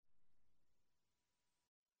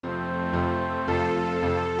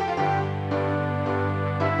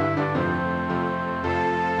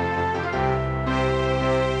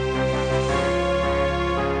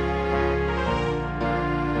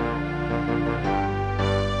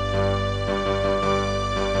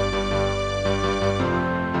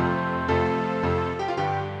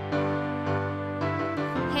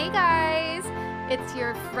it's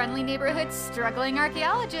your friendly neighborhood struggling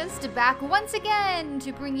archaeologist back once again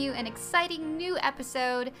to bring you an exciting new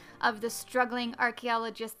episode of the Struggling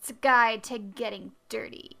Archaeologist's Guide to Getting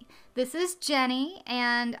Dirty. This is Jenny,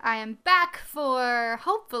 and I am back for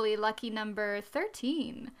hopefully lucky number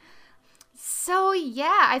 13. So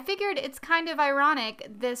yeah, I figured it's kind of ironic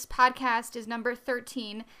this podcast is number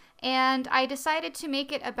 13, and I decided to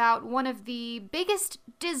make it about one of the biggest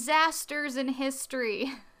disasters in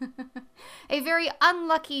history. A very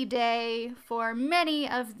unlucky day for many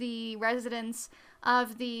of the residents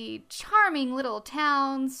of the charming little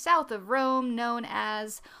town south of Rome known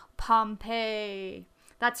as Pompeii.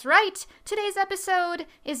 That's right, today's episode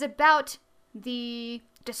is about the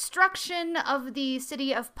destruction of the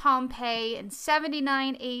city of Pompeii in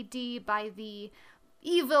 79 AD by the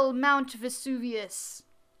evil Mount Vesuvius.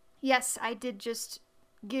 Yes, I did just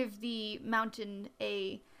give the mountain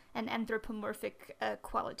an anthropomorphic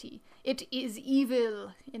quality. It is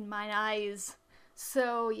evil in my eyes.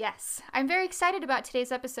 So yes, I'm very excited about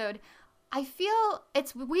today's episode. I feel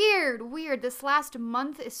it's weird, this last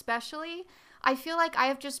month especially. I feel like I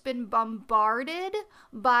have just been bombarded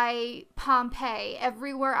by Pompeii.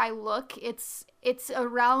 Everywhere I look, it's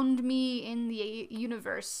around me in the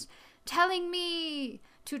universe, telling me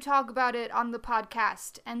to talk about it on the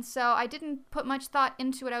podcast. And so I didn't put much thought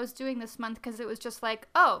into what I was doing this month because it was just like,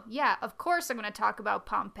 oh yeah, of course I'm going to talk about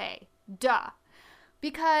Pompeii. Duh.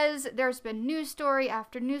 Because there's been news story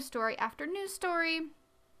after news story after news story.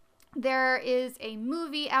 There is a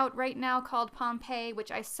movie out right now called Pompeii,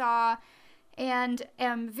 which I saw and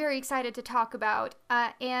am very excited to talk about.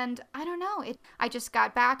 And I don't know, I just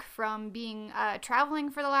got back from being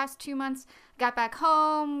traveling for the last 2 months, got back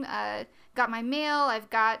home, got my mail, I've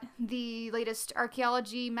got the latest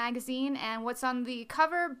archaeology magazine, and what's on the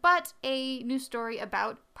cover but a news story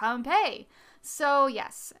about Pompeii. So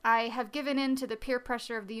yes, I have given in to the peer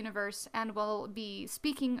pressure of the universe and will be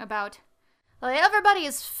speaking about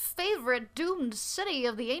everybody's favorite doomed city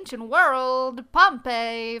of the ancient world,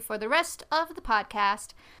 Pompeii, for the rest of the podcast.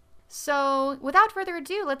 So, without further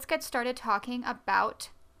ado, let's get started talking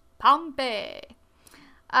about Pompeii.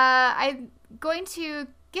 I'm going to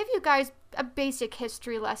give you guys a basic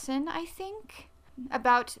history lesson, I think,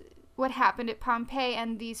 about what happened at Pompeii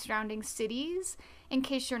and the surrounding cities, in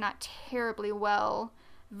case you're not terribly well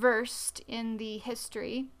versed in the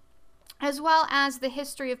history, as well as the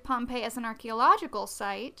history of Pompeii as an archaeological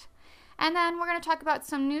site. And then we're going to talk about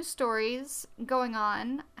some news stories going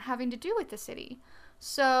on having to do with the city.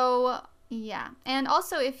 So, yeah. And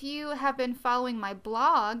also, if you have been following my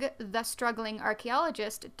blog,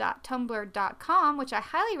 thestrugglingarchaeologist.tumblr.com, which I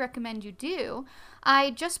highly recommend you do,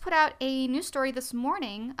 I just put out a news story this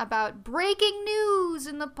morning about breaking news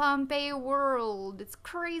in the Pompeii world. It's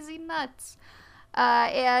crazy nuts.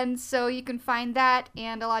 And so you can find that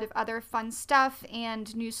and a lot of other fun stuff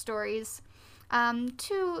and news stories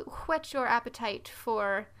to whet your appetite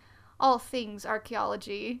for all things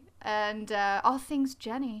archaeology and all things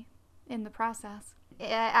Jenny in the process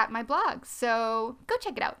at my blog. So go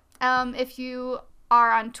check it out. If you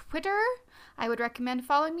are on Twitter, I would recommend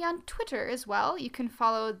following me on Twitter as well. You can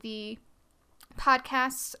follow the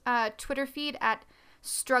podcast's Twitter feed at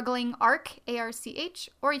Struggling Arch, ARCH,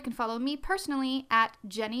 or you can follow me personally at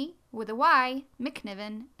Jenny with a Y,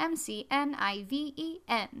 McNiven, McNiven.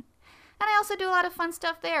 And I also do a lot of fun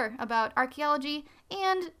stuff there about archaeology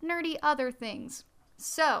and nerdy other things.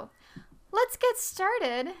 So, let's get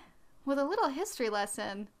started with a little history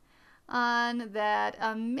lesson on that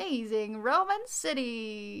amazing Roman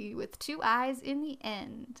city with 2 eyes in the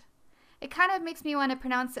end. It kind of makes me want to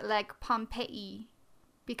pronounce it like Pompeii,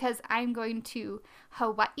 because I'm going to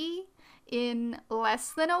Hawaii in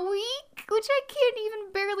less than a week, which I can't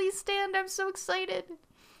even barely stand. I'm so excited.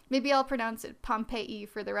 Maybe I'll pronounce it Pompeii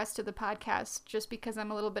for the rest of the podcast, just because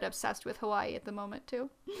I'm a little bit obsessed with Hawaii at the moment,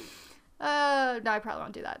 too. No, I probably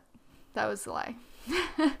won't do that. That was a lie.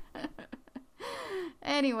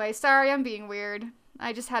 Anyway, sorry, I'm being weird.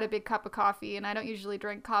 I just had a big cup of coffee, and I don't usually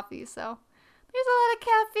drink coffee, so there's a lot of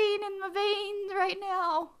caffeine in my veins right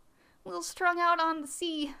now. A little strung out on the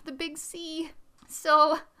sea, the big sea.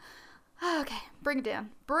 So, okay, bring it down.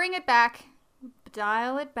 Bring it back.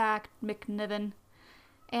 Dial it back, McNiven.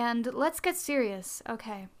 And let's get serious.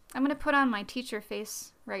 Okay, I'm going to put on my teacher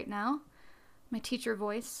face right now, my teacher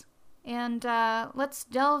voice, and let's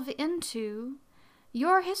delve into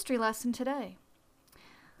your history lesson today.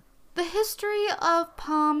 The History of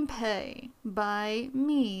Pompeii by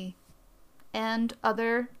me and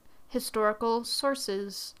other historical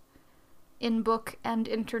sources in book and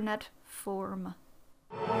internet form.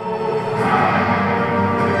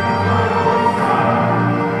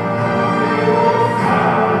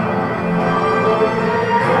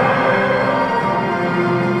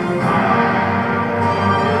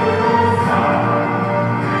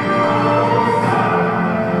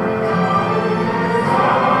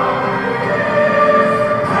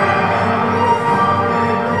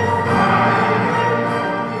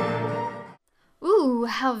 Ooh,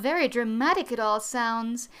 how very dramatic it all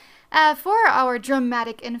sounds. For our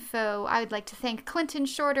dramatic info, I would like to thank Clinton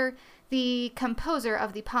Shorter, the composer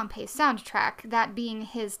of the Pompeii soundtrack, that being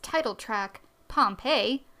his title track,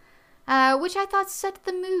 Pompeii, which I thought set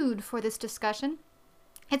the mood for this discussion.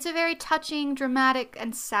 It's a very touching, dramatic,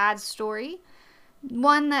 and sad story,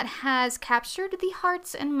 one that has captured the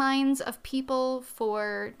hearts and minds of people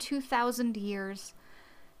for 2,000 years,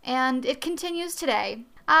 and it continues today.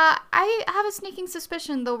 I have a sneaking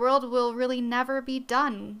suspicion the world will really never be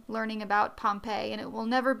done learning about Pompeii, and it will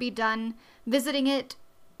never be done visiting it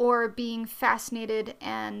or being fascinated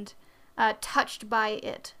and touched by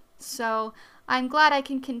it. So I'm glad I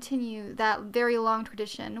can continue that very long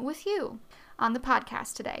tradition with you on the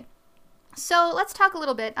podcast today. So let's talk a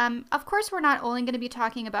little bit. Of course, we're not only going to be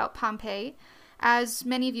talking about Pompeii. As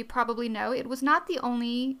many of you probably know, it was not the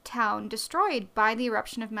only town destroyed by the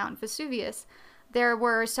eruption of Mount Vesuvius. There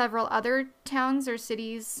were several other towns or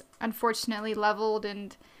cities, unfortunately, leveled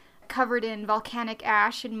and covered in volcanic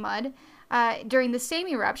ash and mud during the same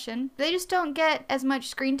eruption. They just don't get as much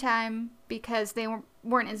screen time because they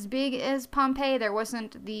weren't as big as Pompeii. There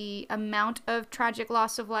wasn't the amount of tragic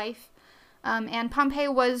loss of life. And Pompeii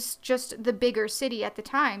was just the bigger city at the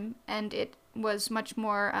time, and it was much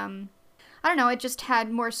more, I don't know, it just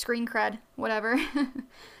had more screen cred, whatever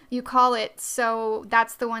you call it. So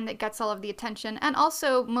that's the one that gets all of the attention. And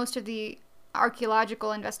also, most of the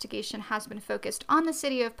archaeological investigation has been focused on the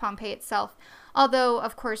city of Pompeii itself. Although,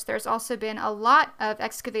 of course, there's also been a lot of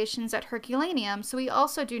excavations at Herculaneum, so we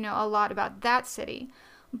also do know a lot about that city.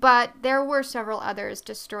 But there were several others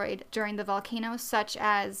destroyed during the volcano, such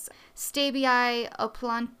as Stabii,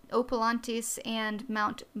 Opulantis, and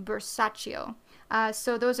Mount Bursaccio.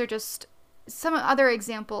 So those are just some other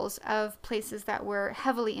examples of places that were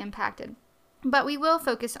heavily impacted. But we will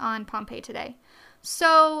focus on Pompeii today.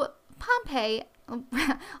 So Pompeii,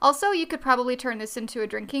 also you could probably turn this into a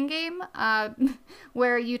drinking game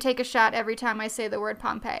where you take a shot every time I say the word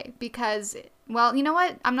Pompeii because, well, you know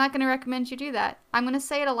what? I'm not going to recommend you do that. I'm going to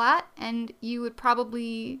say it a lot and you would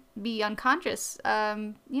probably be unconscious,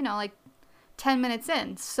 like 10 minutes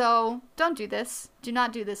in. So don't do this. Do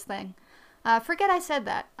not do this thing. Forget I said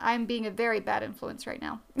that. I'm being a very bad influence right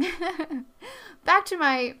now. Back to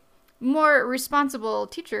my more responsible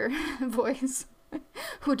teacher voice,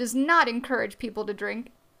 who does not encourage people to drink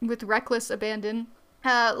with reckless abandon.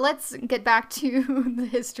 Let's get back to the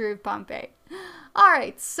history of Pompeii.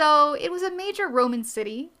 Alright, so it was a major Roman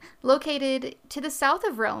city located to the south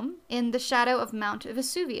of Rome in the shadow of Mount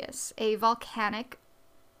Vesuvius, a volcanic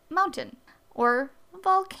mountain, or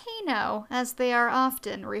volcano, as they are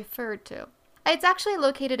often referred to. It's actually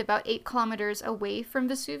located about 8 kilometers away from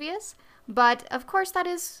Vesuvius, but of course that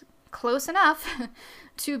is close enough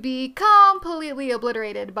to be completely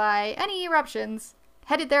obliterated by any eruptions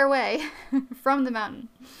headed their way from the mountain.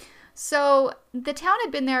 So the town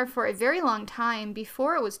had been there for a very long time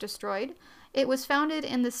before it was destroyed. It was founded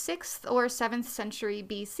in the 6th or 7th century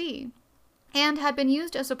BC and had been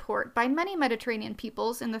used as a port by many Mediterranean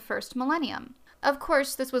peoples in the first millennium. Of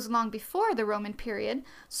course, this was long before the Roman period,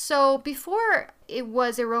 so before it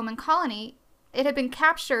was a Roman colony, it had been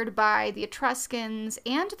captured by the Etruscans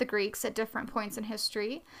and the Greeks at different points in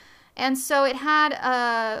history, and so it had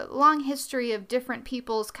a long history of different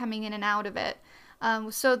peoples coming in and out of it.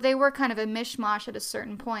 So they were kind of a mishmash at a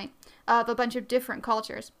certain point of a bunch of different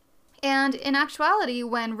cultures. And in actuality,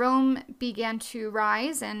 when Rome began to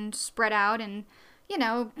rise and spread out and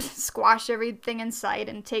squash everything in sight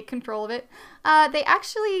and take control of it. They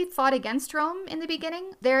actually fought against Rome in the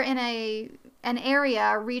beginning. They're in a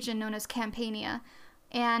region known as Campania,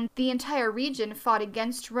 and the entire region fought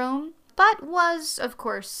against Rome, but was, of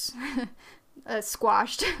course,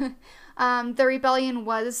 squashed. The rebellion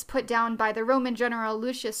was put down by the Roman general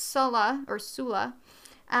Lucius Sulla,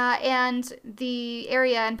 and the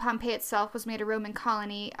area in Pompeii itself was made a Roman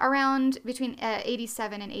colony around between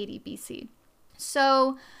 87 and 80 BC.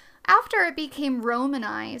 So, after it became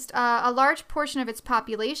Romanized, a large portion of its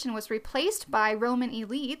population was replaced by Roman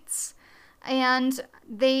elites, and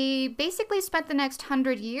they basically spent the next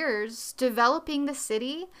 100 years developing the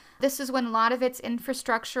city. This is when a lot of its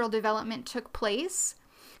infrastructural development took place.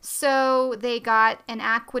 So they got an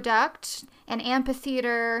aqueduct, an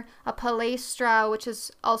amphitheater, a palaestra, which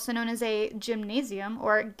is also known as a gymnasium,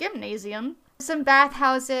 some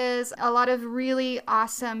bathhouses, a lot of really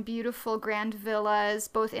awesome, beautiful grand villas,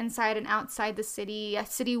 both inside and outside the city, a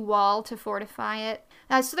city wall to fortify it.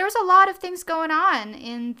 So there was a lot of things going on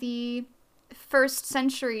in the first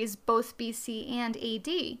centuries, both BC and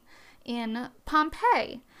AD, in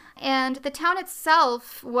Pompeii. And the town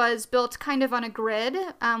itself was built kind of on a grid,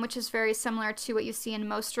 which is very similar to what you see in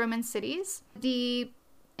most Roman cities. The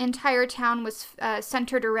entire town was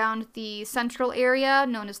centered around the central area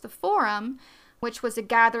known as the Forum, which was a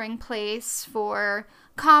gathering place for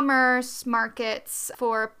commerce, markets,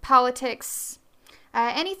 for politics,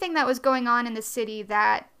 anything that was going on in the city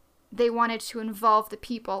that they wanted to involve the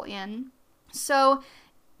people in. So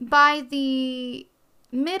by the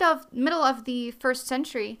middle of the 1st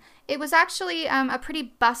century, it was actually a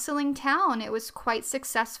pretty bustling town. It was quite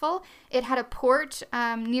successful. It had a port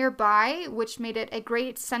nearby, which made it a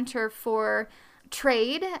great center for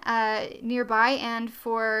trade nearby and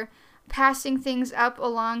for passing things up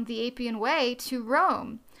along the Appian Way to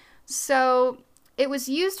Rome. So it was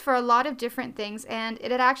used for a lot of different things, and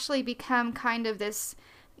it had actually become kind of this,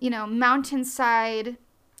 mountainside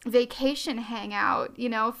vacation hangout,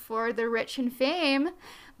 for the rich and famous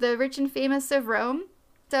of Rome.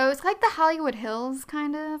 So it's like the Hollywood Hills,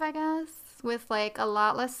 kind of, I guess, with like a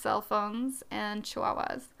lot less cell phones and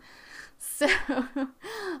chihuahuas. So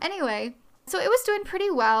anyway, so it was doing pretty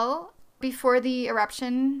well before the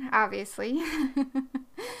eruption, obviously.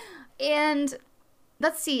 And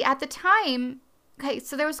let's see, at the time, okay,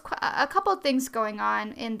 so there was a couple of things going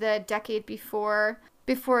on in the decade before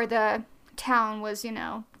the town was,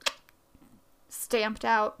 stamped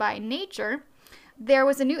out by nature. There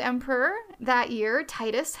was a new emperor that year.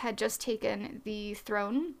 Titus had just taken the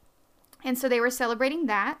throne, and so they were celebrating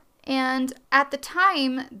that. And at the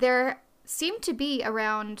time, there seemed to be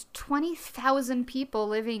around 20,000 people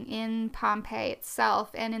living in Pompeii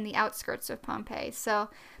itself and in the outskirts of Pompeii. So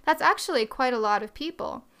that's actually quite a lot of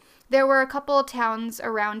people. There were a couple of towns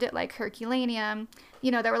around it, like Herculaneum,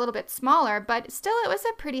 that were a little bit smaller, but still it was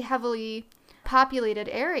a pretty heavily populated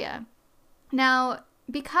area. Now,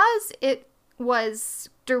 because it was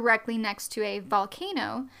directly next to a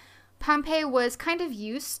volcano, Pompeii was kind of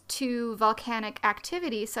used to volcanic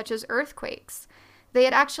activity such as earthquakes. They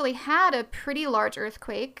had actually had a pretty large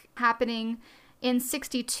earthquake happening in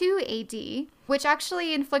 62 AD, which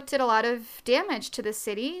actually inflicted a lot of damage to the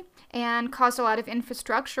city and caused a lot of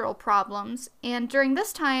infrastructural problems. And during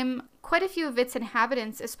this time, quite a few of its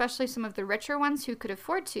inhabitants, especially some of the richer ones who could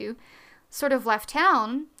afford to, sort of left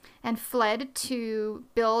town and fled to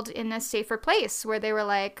build in a safer place where they were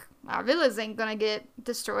like, our villas ain't gonna get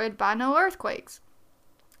destroyed by no earthquakes.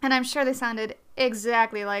 And I'm sure they sounded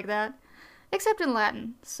exactly like that, except in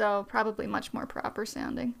Latin, so probably much more proper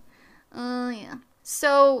sounding. Yeah.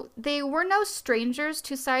 So they were no strangers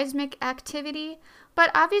to seismic activity,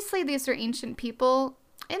 but obviously these are ancient people.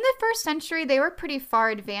 In the 1st century, they were pretty far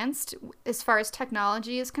advanced as far as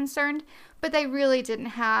technology is concerned, but they really didn't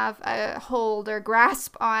have a hold or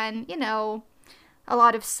grasp on, a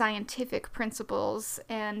lot of scientific principles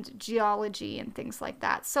and geology and things like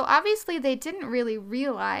that. So obviously they didn't really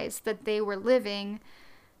realize that they were living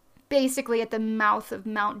basically at the mouth of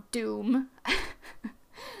Mount Doom.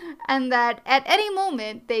 And that at any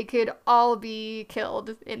moment they could all be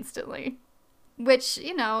killed instantly. Which,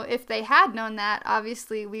 if they had known that,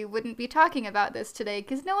 obviously we wouldn't be talking about this today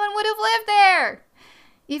because no one would have lived there.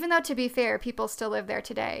 Even though, to be fair, people still live there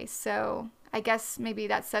today. So I guess maybe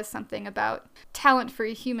that says something about talent for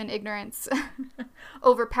human ignorance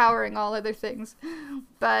overpowering all other things.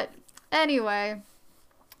 But anyway,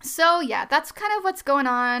 so yeah, that's kind of what's going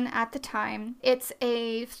on at the time. It's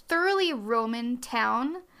a thoroughly Roman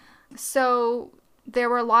town. So there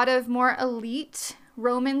were a lot of more elite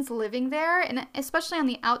Romans living there, and especially on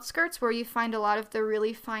the outskirts where you find a lot of the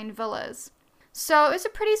really fine villas. So it was a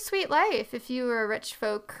pretty sweet life if you were a rich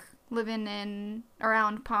folk living in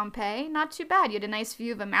around Pompeii. Not too bad. You had a nice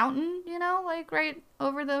view of a mountain, like right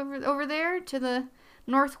over there to the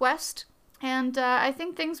northwest. And I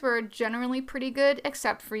think things were generally pretty good,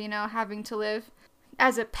 except for, having to live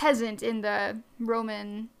as a peasant in the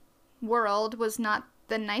Roman world was not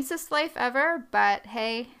the nicest life ever, but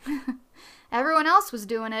hey, everyone else was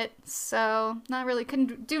doing it, so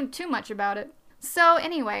couldn't do too much about it. So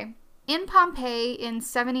anyway, in Pompeii in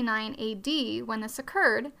 79 AD, when this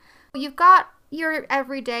occurred, you've got your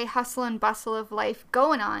everyday hustle and bustle of life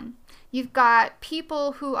going on. You've got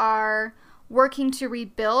people who are working to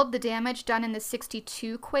rebuild the damage done in the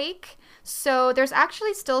 62 quake, so there's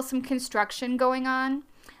actually still some construction going on.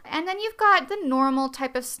 And then you've got the normal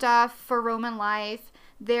type of stuff for Roman life.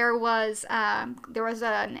 There was an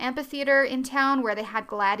amphitheater in town where they had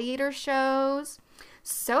gladiator shows.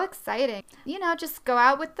 So exciting. Just go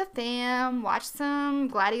out with the fam, watch some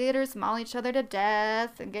gladiators maul each other to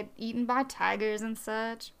death and get eaten by tigers and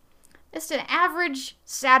such. Just an average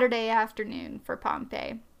Saturday afternoon for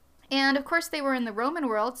Pompeii. And of course they were in the Roman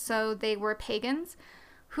world, so they were pagans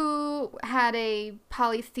who had a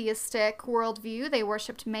polytheistic worldview. They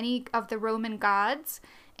worshipped many of the Roman gods,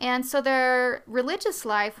 and so their religious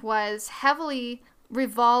life was heavily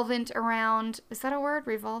revolvent around, is that a word,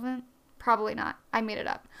 revolvent? Probably not. I made it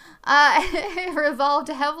up. It revolved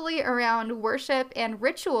heavily around worship and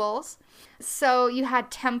rituals. So you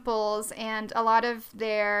had temples, and a lot of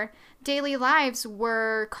their daily lives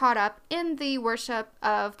were caught up in the worship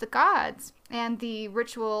of the gods and the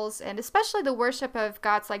rituals, and especially the worship of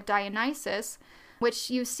gods like Dionysus,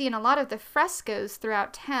 which you see in a lot of the frescoes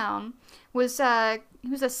throughout town. He was a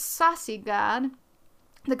saucy god,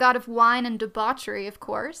 the god of wine and debauchery, of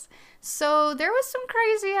course. So there was some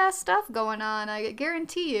crazy ass stuff going on, I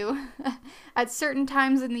guarantee you, at certain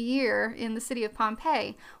times in the year in the city of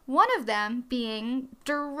Pompeii. One of them being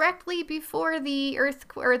directly before the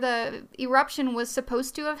the eruption was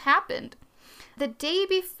supposed to have happened. The day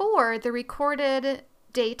before the recorded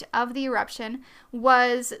date of the eruption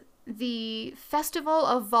was the festival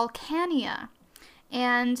of Vulcania,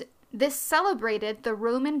 and this celebrated the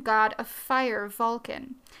Roman god of fire,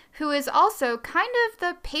 Vulcan, who is also kind of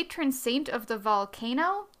the patron saint of the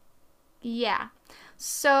volcano. Yeah.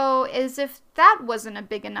 So, as if that wasn't a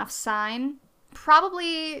big enough sign,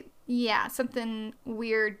 probably, yeah, something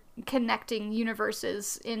weird connecting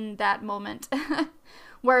universes in that moment.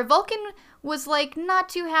 Where Vulcan was, like, not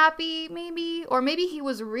too happy, maybe, or maybe he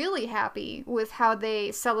was really happy with how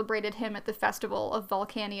they celebrated him at the festival of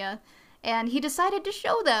Vulcania, and he decided to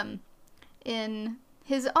show them, in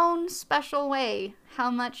his own special way,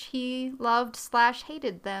 how much he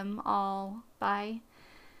loved/hated them all by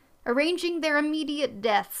arranging their immediate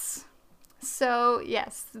deaths. So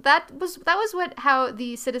yes, that was how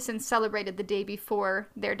the citizens celebrated the day before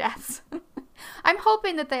their deaths. I'm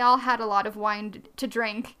hoping that they all had a lot of wine to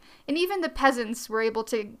drink, and even the peasants were able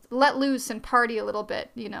to let loose and party a little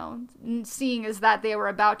bit, you know, seeing as that they were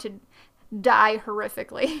about to die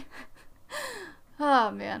horrifically.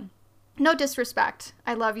 Oh, man. No disrespect.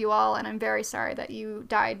 I love you all, and I'm very sorry that you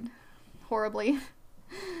died horribly.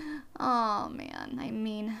 Oh, man. I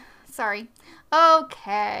mean, sorry.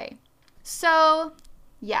 Okay. So,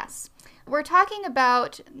 yes. We're talking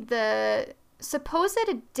about the supposed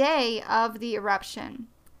day of the eruption.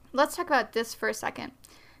 Let's talk about this for a second.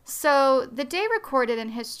 So, the day recorded in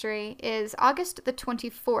history is August the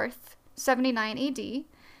 24th, 79 AD,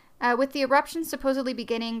 with the eruption supposedly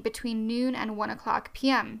beginning between noon and 1 o'clock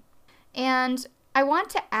p.m. And I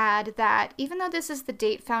want to add that even though this is the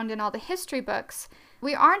date found in all the history books,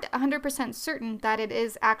 we aren't 100% certain that it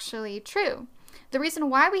is actually true. The reason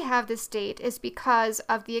why we have this date is because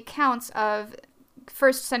of the accounts of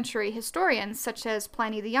first century historians such as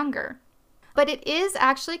Pliny the Younger. But it is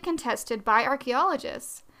actually contested by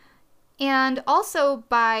archaeologists, and also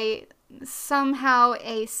by somehow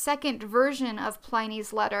a second version of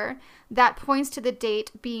Pliny's letter that points to the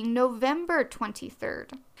date being November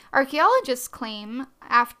 23rd. Archaeologists claim,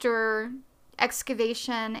 after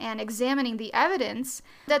excavation and examining the evidence,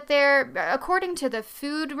 that there, according to the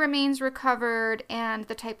food remains recovered and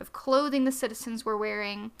the type of clothing the citizens were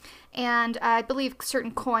wearing, and I believe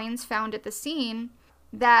certain coins found at the scene,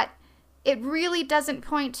 that it really doesn't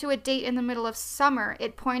point to a date in the middle of summer.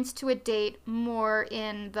 It points to a date more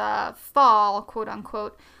in the fall, quote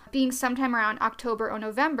unquote, being sometime around October or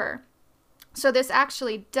November. So this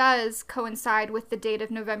actually does coincide with the date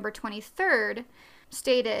of November 23rd,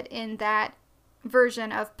 stated in that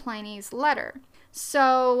version of Pliny's letter.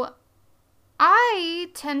 So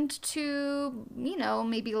I tend to,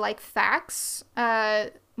 maybe like facts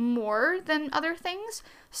more than other things.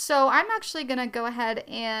 So I'm actually going to go ahead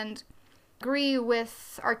and agree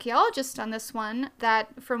with archaeologists on this one,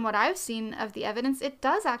 that from what I've seen of the evidence, it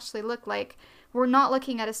does actually look like we're not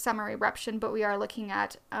looking at a summer eruption, but we are looking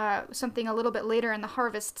at something a little bit later in the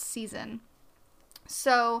harvest season.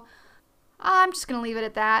 So I'm just going to leave it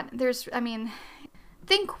at that.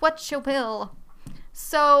 Think what you will.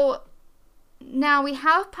 So now we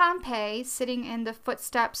have Pompeii sitting in the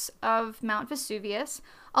footsteps of Mount Vesuvius,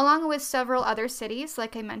 along with several other cities,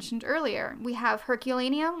 like I mentioned earlier. We have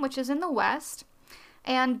Herculaneum, which is in the west,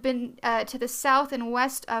 and to the south and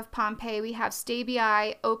west of Pompeii, we have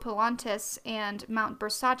Stabii, Oplontis, and Mount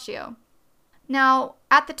Bersaccio. Now,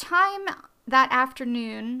 at the time that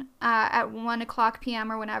afternoon, at 1 o'clock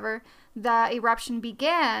p.m. or whenever the eruption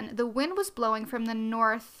began, the wind was blowing from the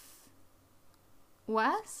northeast?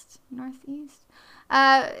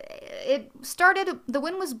 The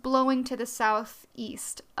wind was blowing to the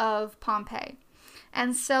southeast of Pompeii.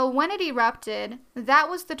 And so when it erupted, that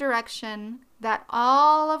was the direction that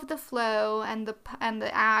all of the flow and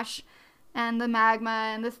the ash and the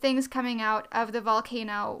magma and the things coming out of the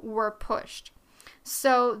volcano were pushed.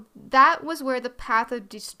 So that was where the path of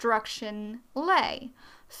destruction lay,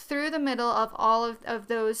 through the middle of all of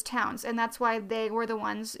those towns. And that's why they were the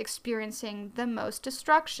ones experiencing the most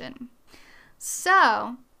destruction.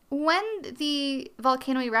 So when the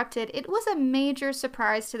volcano erupted, it was a major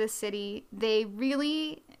surprise to the city. The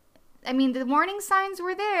warning signs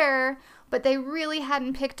were there, but they really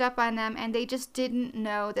hadn't picked up on them, and they just didn't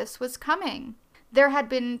know this was coming. There had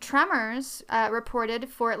been tremors reported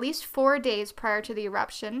for at least 4 days prior to the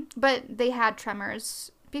eruption, but they had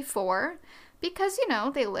tremors before because,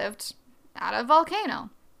 they lived at a volcano.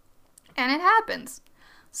 And it happens.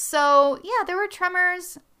 So, yeah, there were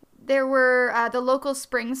tremors. There were, the local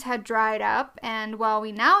springs had dried up, and while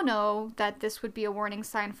we now know that this would be a warning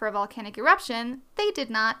sign for a volcanic eruption, they did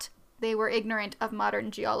not. They were ignorant of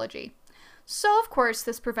modern geology. So, of course,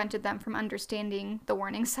 this prevented them from understanding the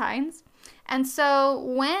warning signs. And so,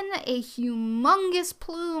 when a humongous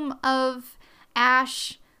plume of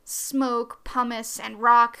ash, smoke, pumice, and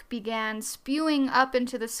rock began spewing up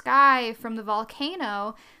into the sky from the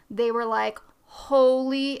volcano, they were like,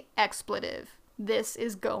 holy expletive, this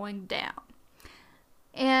is going down.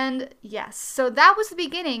 And yes, so that was the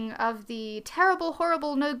beginning of the terrible,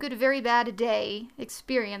 horrible, no good, very bad day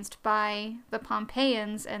experienced by the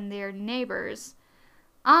Pompeians and their neighbors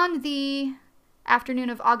on the afternoon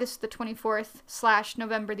of August the 24th /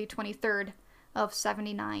 November the 23rd of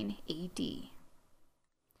 79 AD.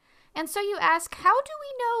 And so you ask, how do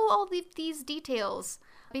we know all these details?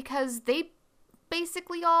 Because they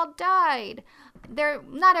basically all died.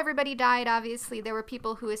 Not everybody died, obviously. There were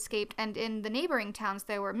people who escaped, and in the neighboring towns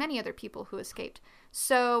there were many other people who escaped.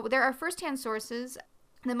 So there are first-hand sources,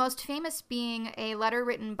 the most famous being a letter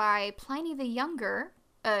written by Pliny the Younger,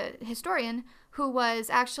 a historian, who was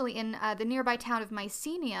actually in the nearby town of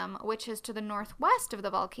Mycenium, which is to the northwest of the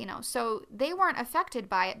volcano. So they weren't affected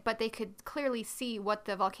by it, but they could clearly see what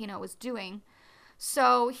the volcano was doing.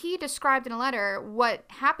 So he described in a letter what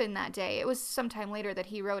happened that day. It was sometime later that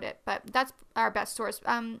he wrote it, but that's our best source,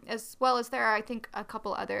 as well as there are, I think, a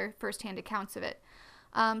couple other first-hand accounts of it.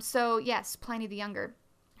 So yes, Pliny the Younger.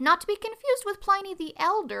 Not to be confused with Pliny the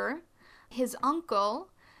Elder, his uncle,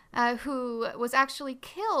 who was actually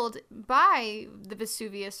killed by the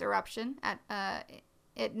Vesuvius eruption,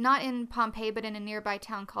 not in Pompeii, but in a nearby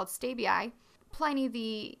town called Stabii. Pliny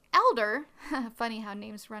the Elder, funny how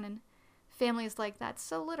names run in families like that,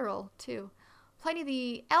 so literal, too. Pliny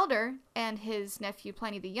the Elder and his nephew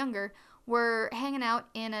Pliny the Younger were hanging out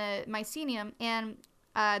in a Mycenium, and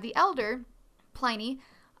the elder, Pliny,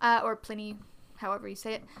 or Pliny, however you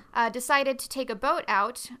say it, decided to take a boat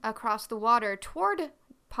out across the water toward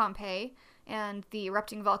Pompeii and the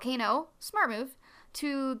erupting volcano, smart move,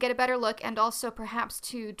 to get a better look and also perhaps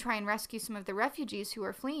to try and rescue some of the refugees who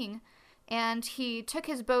were fleeing. And he took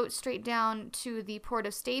his boat straight down to the port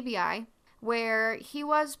of Stabii, where he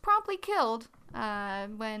was promptly killed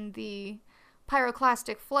when the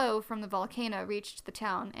pyroclastic flow from the volcano reached the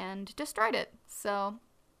town and destroyed it. So,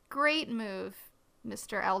 great move,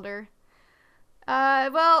 Mr. Elder.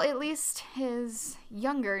 Well, at least his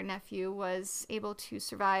younger nephew was able to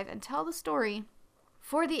survive and tell the story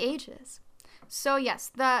for the ages. So yes,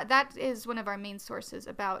 that is one of our main sources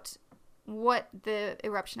about what the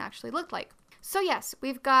eruption actually looked like. So yes,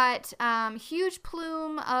 we've got huge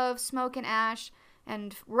plume of smoke and ash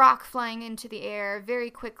and rock flying into the air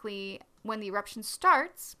very quickly when the eruption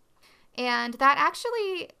starts. And that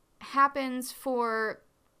actually happens for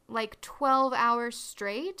like 12 hours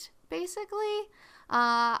straight, basically.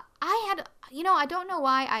 I don't know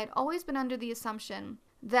why, I had always been under the assumption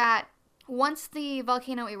that once the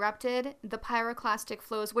volcano erupted, the pyroclastic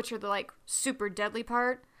flows, which are the like super deadly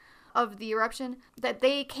part of the eruption, that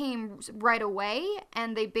they came right away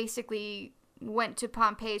and they basically went to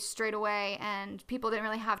Pompeii straight away, and people didn't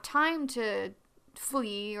really have time to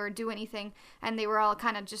flee or do anything, and they were all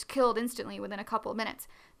kind of just killed instantly within a couple of minutes.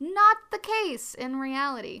 Not the case in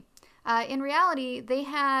reality. In reality, they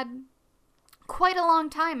had quite a long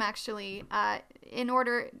time, actually, in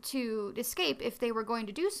order to escape if they were going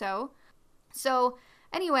to do so. So,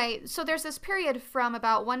 anyway, so there's this period from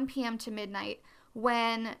about 1 p.m. to midnight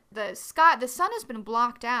when the sun has been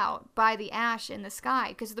blocked out by the ash in the sky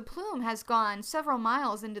because the plume has gone several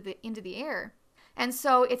miles into the air. And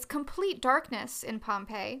so it's complete darkness in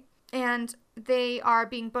Pompeii, and they are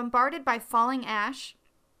being bombarded by falling ash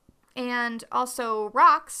and also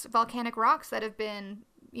rocks, volcanic rocks that have been,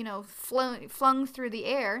 flung through the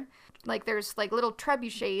air. Like there's like little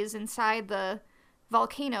trebuchets inside the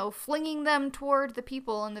volcano flinging them toward the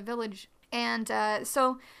people in the village. And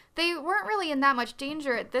so they weren't really in that much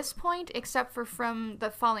danger at this point, except for from the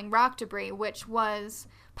falling rock debris, which was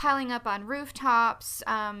piling up on rooftops,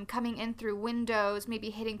 coming in through windows, maybe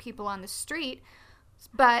hitting people on the street.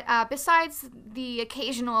 But besides the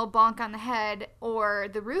occasional bonk on the head or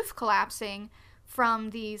the roof collapsing from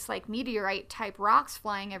these like meteorite type rocks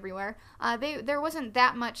flying everywhere, there wasn't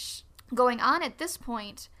that much going on at this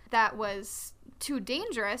point that was too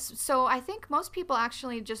dangerous. So I think most people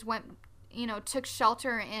actually just went, took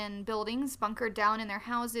shelter in buildings, bunkered down in their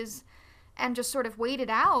houses, and just sort of waited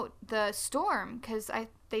out the storm because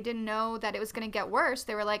they didn't know that it was going to get worse.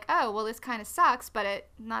 They were like, oh, well, this kind of sucks, but it's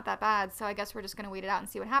not that bad, so I guess we're just going to wait it out and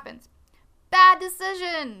see what happens. Bad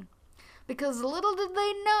decision! Because little did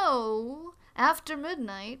they know, after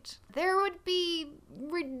midnight, there would be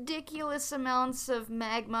ridiculous amounts of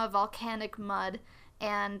magma, volcanic mud,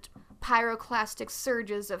 and pyroclastic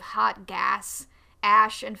surges of hot gas,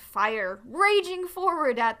 ash, and fire raging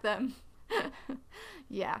forward at them.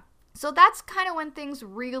 Yeah. So that's kind of when things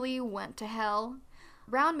really went to hell.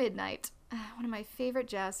 Around midnight, one of my favorite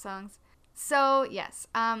jazz songs. So, yes,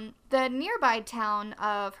 the nearby town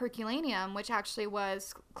of Herculaneum, which actually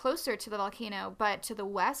was closer to the volcano, but to the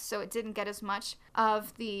west, so it didn't get as much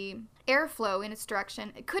of the airflow in its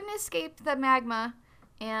direction, it couldn't escape the magma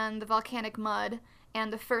and the volcanic mud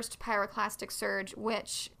and the first pyroclastic surge,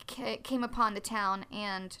 which came upon the town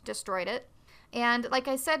and destroyed it. And like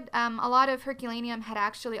I said, a lot of Herculaneum had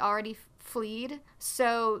actually already fled,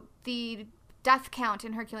 so the death count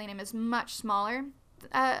in Herculaneum is much smaller.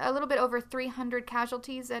 A little bit over 300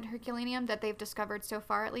 casualties at Herculaneum that they've discovered so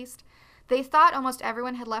far, at least. They thought almost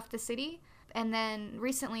everyone had left the city, and then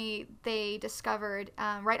recently they discovered,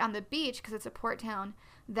 right on the beach, because it's a port town,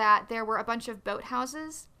 that there were a bunch of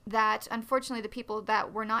boathouses that, unfortunately, the people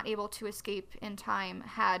that were not able to escape in time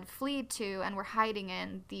had fled to and were hiding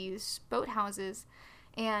in these boathouses.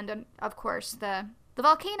 And, of course, the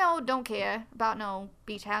volcano don't care about no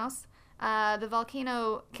beach house. The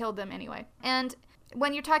volcano killed them anyway. And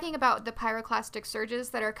when you're talking about the pyroclastic surges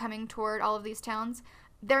that are coming toward all of these towns,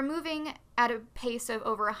 they're moving at a pace of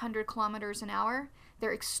over 100 kilometers an hour.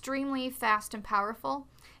 They're extremely fast and powerful.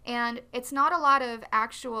 And it's not a lot of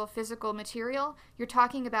actual physical material. You're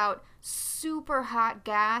talking about super hot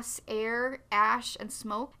gas, air, ash, and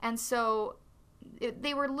smoke. And so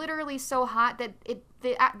they were literally so hot that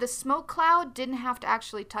the smoke cloud didn't have to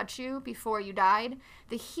actually touch you before you died.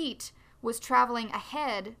 The heat was traveling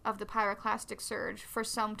ahead of the pyroclastic surge for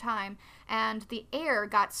some time, and the air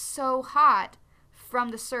got so hot from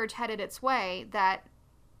the surge headed its way that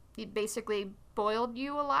it basically boiled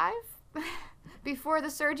you alive before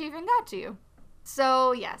the surge even got to you.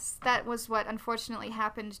 So yes, that was what unfortunately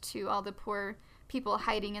happened to all the poor people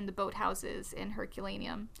hiding in the boathouses in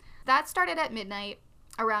Herculaneum. That started at midnight,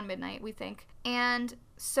 around midnight, we think. And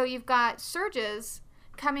so you've got surges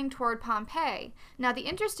coming toward Pompeii. Now, the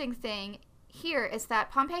interesting thing here is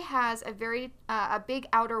that Pompeii has a big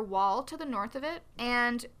outer wall to the north of it,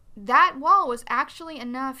 and that wall was actually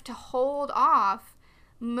enough to hold off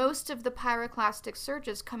most of the pyroclastic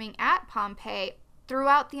surges coming at Pompeii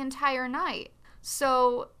throughout the entire night.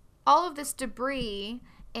 So all of this debris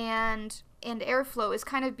and airflow is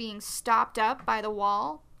kind of being stopped up by the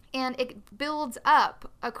wall, and it builds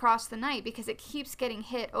up across the night because it keeps getting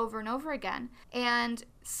hit over and over again. And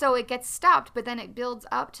so it gets stopped, but then it builds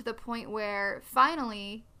up to the point where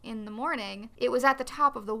finally, in the morning, it was at the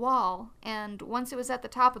top of the wall. And once it was at the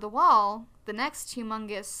top of the wall, the next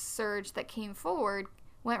humongous surge that came forward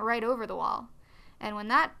went right over the wall. And when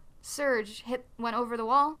that surge went over the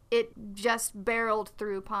wall, it just barreled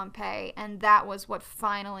through Pompeii, and that was what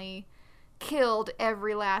finally killed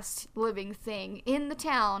every last living thing in the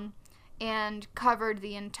town and covered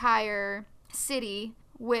the entire city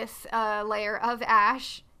with a layer of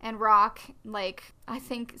ash and rock, like I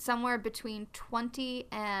think somewhere between 20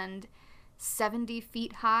 and 70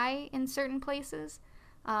 feet high in certain places.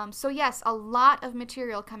 So yes, a lot of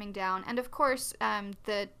material coming down, and of course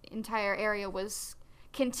the entire area was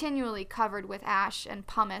continually covered with ash and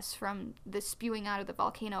pumice from the spewing out of the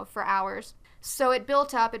volcano for hours. So it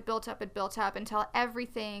built up until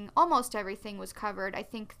almost everything was covered. I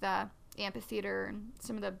think the amphitheater and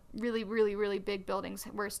some of the really, really, really big buildings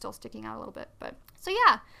were still sticking out a little bit. But so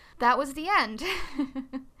yeah, that was the end.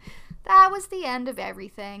 That was the end of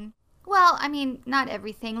everything. Well, I mean, not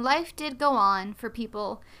everything. Life did go on for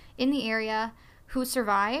people in the area who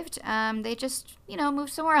survived. They just,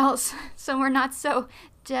 moved somewhere else, somewhere not so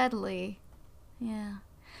deadly. Yeah.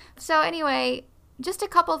 So anyway, just a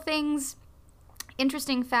couple things,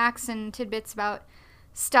 interesting facts and tidbits about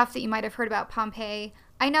stuff that you might have heard about Pompeii.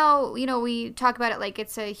 I know, we talk about it like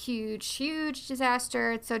it's a huge, huge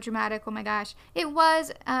disaster. It's so dramatic. Oh my gosh. It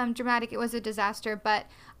was dramatic. It was a disaster. But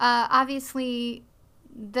obviously,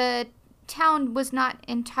 the town was not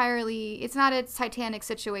entirely, it's not a Titanic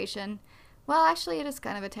situation. Well, actually, it is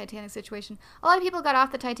kind of a Titanic situation. A lot of people got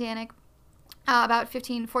off the Titanic. About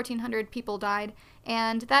 1,400 people died.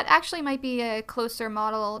 And that actually might be a closer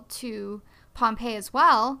model to Pompeii as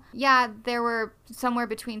well. Yeah, there were somewhere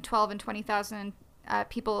between 12 and 20,000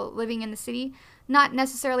 people living in the city. Not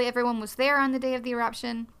necessarily everyone was there on the day of the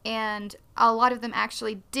eruption. And a lot of them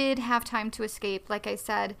actually did have time to escape. Like I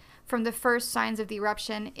said, from the first signs of the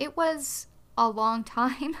eruption, it was a long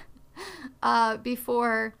time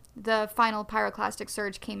before the final pyroclastic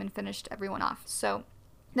surge came and finished everyone off. So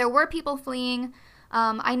there were people fleeing.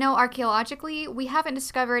 I know archaeologically, we haven't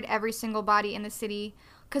discovered every single body in the city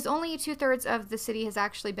because only 2/3 of the city has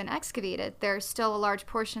actually been excavated. There's still a large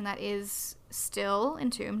portion that is still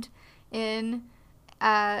entombed in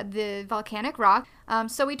the volcanic rock.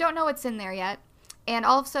 So we don't know what's in there yet. And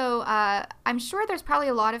also, I'm sure there's probably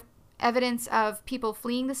a lot of evidence of people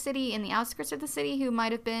fleeing the city in the outskirts of the city who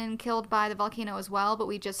might have been killed by the volcano as well, but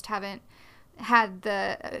we just haven't had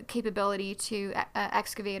the capability to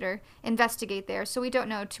excavate or investigate there, so we don't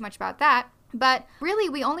know too much about that. But really,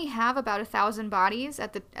 we only have about 1,000 bodies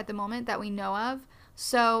at the moment that we know of,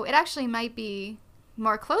 so it actually might be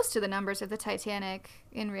more close to the numbers of the Titanic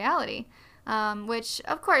in reality. Which,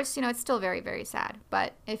 of course, it's still very, very sad.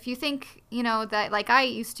 But if you think, that, like I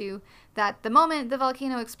used to, that the moment the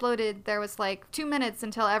volcano exploded, there was like 2 minutes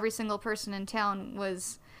until every single person in town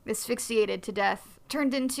was asphyxiated to death,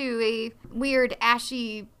 turned into a weird,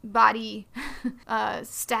 ashy body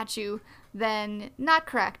statue, then not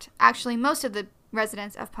correct. Actually, most of the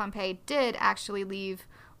residents of Pompeii did actually leave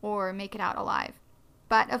or make it out alive.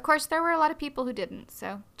 But, of course, there were a lot of people who didn't,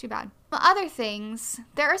 so too bad. Other things,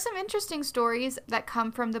 there are some interesting stories that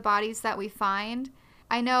come from the bodies that we find.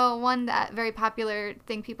 I know one that very popular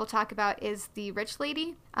thing people talk about is the rich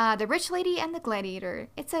lady. The rich lady and the gladiator.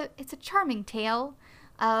 It's a charming tale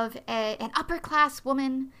of an upper-class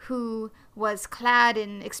woman who was clad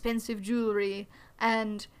in expensive jewelry,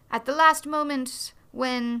 and at the last moment,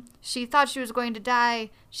 when she thought she was going to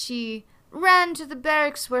die, she ran to the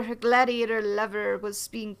barracks where her gladiator lover was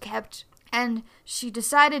being kept, and she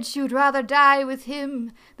decided she would rather die with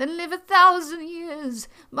him than live 1,000 years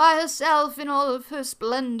by herself in all of her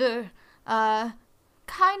splendor.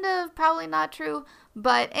 Kind of, probably not true,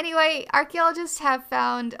 but anyway, archaeologists have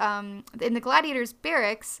found in the gladiator's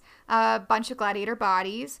barracks a bunch of gladiator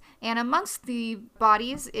bodies, and amongst the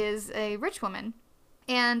bodies is a rich woman.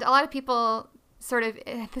 And a lot of people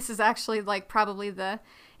this is actually like probably the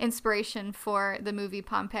inspiration for the movie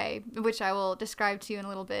Pompeii, which I will describe to you in a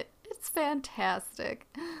little bit. It's fantastic.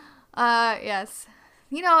 Yes.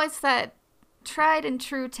 It's that tried and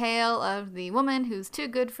true tale of the woman who's too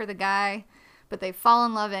good for the guy, but they fall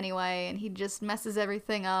in love anyway, and he just messes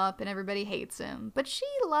everything up, and everybody hates him. But she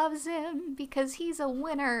loves him because he's a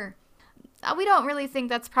winner. We don't really think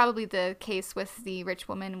that's probably the case with the rich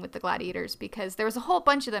woman with the gladiators, because there was a whole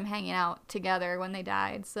bunch of them hanging out together when they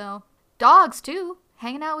died. So, dogs too,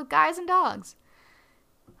 hanging out with guys and dogs,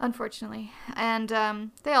 unfortunately. And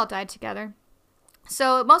they all died together.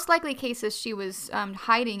 So, most likely cases, she was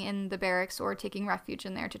hiding in the barracks or taking refuge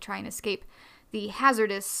in there to try and escape the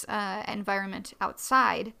hazardous environment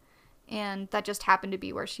outside. And that just happened to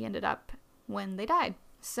be where she ended up when they died.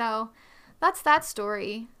 So, that's that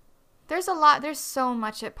story. There's so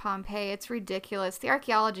much at Pompeii. It's ridiculous. The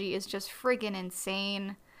archaeology is just friggin'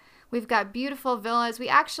 insane. We've got beautiful villas. We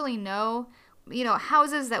actually know,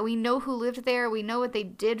 houses that we know who lived there. We know what they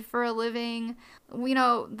did for a living. We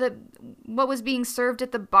know what was being served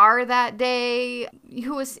at the bar that day,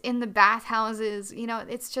 who was in the bathhouses.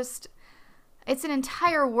 It's an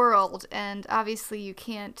entire world, and obviously you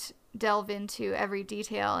can't delve into every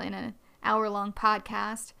detail in an hour-long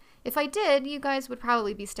podcast. If I did, you guys would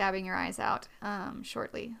probably be stabbing your eyes out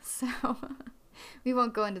shortly, so we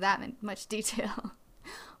won't go into that much detail.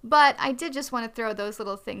 But I did just want to throw those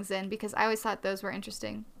little things in because I always thought those were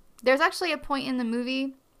interesting. There's actually a point in the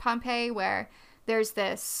movie Pompeii where there's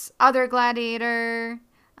this other gladiator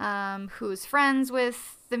who's friends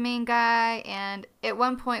with the main guy, and at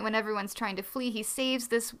one point when everyone's trying to flee, he saves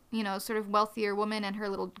this, sort of wealthier woman and her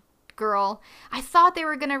little girl. I thought they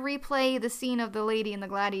were going to replay the scene of the lady and the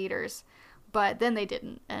gladiators, but then they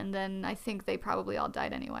didn't, and then I think they probably all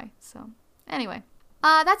died anyway. So anyway,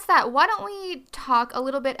 that's that. Why don't we talk a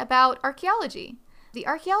little bit about archaeology? The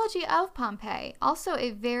archaeology of Pompeii, also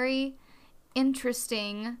a very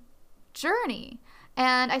interesting journey.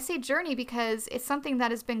 And I say journey because it's something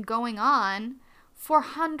that has been going on for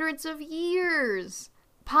hundreds of years.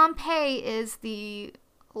 Pompeii is the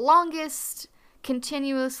longest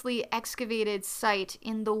continuously excavated site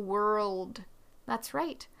in the world. That's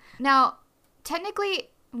right. Now, technically,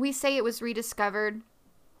 we say it was rediscovered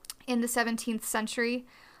in the 17th century,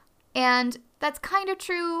 and that's kind of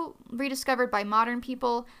true, rediscovered by modern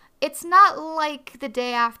people. It's not like the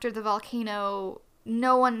day after the volcano,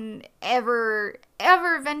 no one ever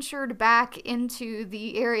ventured back into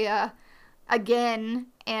the area again,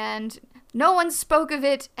 and no one spoke of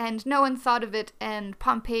it, and no one thought of it, and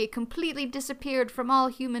Pompeii completely disappeared from all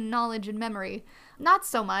human knowledge and memory. Not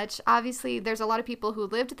so much. Obviously, there's a lot of people who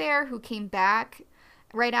lived there who came back.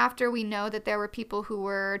 Right after, we know that there were people who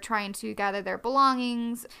were trying to gather their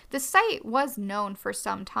belongings. The site was known for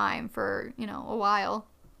some time, for, a while.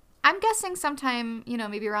 I'm guessing sometime,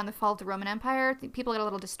 maybe around the fall of the Roman Empire, people got a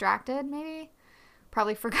little distracted, maybe.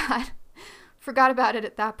 Probably forgot about it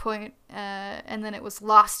at that point, and then it was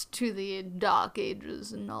lost to the Dark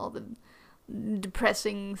Ages and all the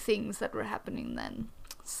depressing things that were happening then.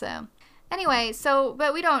 So, anyway,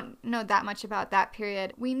 but we don't know that much about that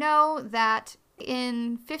period. We know that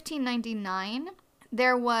in 1599,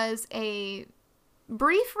 there was a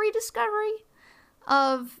brief rediscovery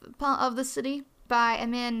of the city by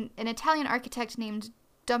an Italian architect named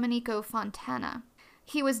Domenico Fontana.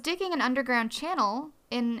 He was digging an underground channel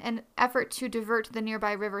in an effort to divert the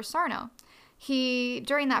nearby river Sarno. He,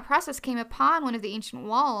 during that process, came upon one of the ancient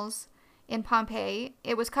walls in Pompeii.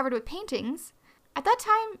 It was covered with paintings. At that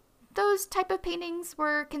time, those type of paintings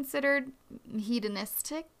were considered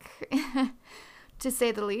hedonistic, to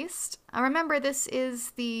say the least. Remember, this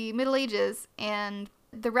is the Middle Ages and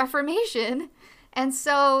the Reformation, and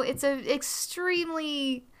so it's an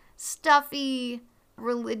extremely stuffy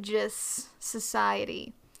religious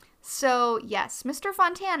society. So, yes, Mr.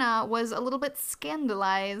 Fontana was a little bit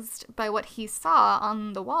scandalized by what he saw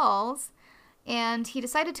on the walls, and he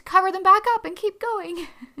decided to cover them back up and keep going,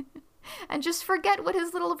 and just forget what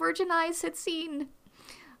his little virgin eyes had seen.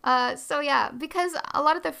 Because a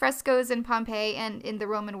lot of the frescoes in Pompeii and in the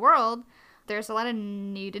Roman world, there's a lot of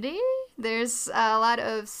nudity, there's a lot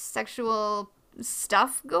of sexual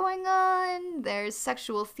stuff going on, there's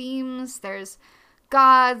sexual themes, there's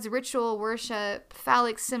gods, ritual worship,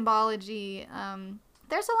 phallic symbology.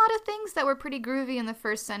 There's a lot of things that were pretty groovy in the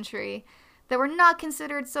first century that were not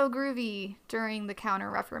considered so groovy during the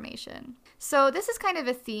Counter-Reformation. So this is kind of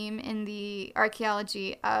a theme in the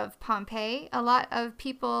archaeology of Pompeii. A lot of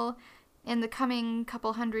people in the coming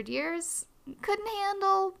couple hundred years couldn't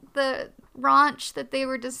handle the raunch that they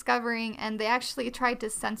were discovering, and they actually tried to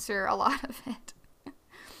censor a lot of it.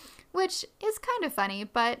 Which is kind of funny,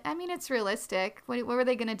 but I mean, it's realistic. What were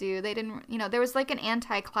they going to do? They didn't, there was like an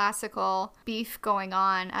anti-classical beef going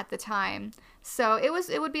on at the time. So it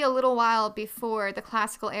would be a little while before the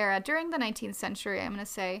classical era, during the 19th century, I'm going to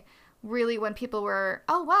say, really when people were,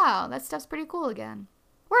 oh wow, that stuff's pretty cool again.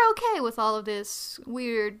 We're okay with all of this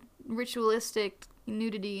weird ritualistic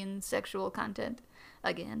nudity and sexual content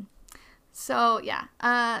again. So yeah,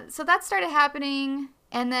 so that started happening.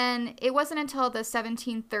 And then it wasn't until the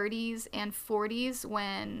 1730s and 40s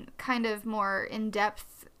when kind of more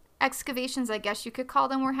in-depth excavations, I guess you could call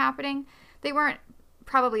them, were happening. They weren't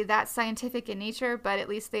probably that scientific in nature, but at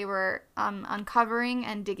least they were uncovering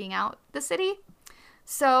and digging out the city.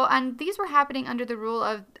 So, and these were happening under the rule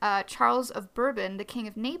of Charles of Bourbon, the King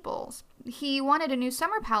of Naples. He wanted a new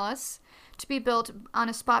summer palace to be built on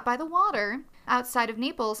a spot by the water outside of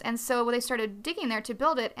Naples, and so they started digging there to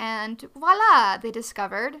build it, and voila, they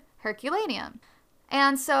discovered Herculaneum.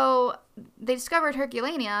 And so they discovered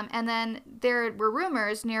Herculaneum, and then there were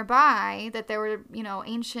rumors nearby that there were,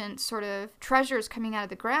 ancient sort of treasures coming out of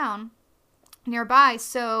the ground nearby.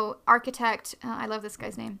 So architect, I love this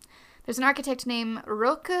guy's name. There's an architect named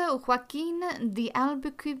Roque Joaquin de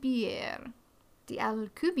Albuquerque.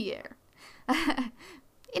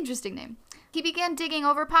 Interesting name. He began digging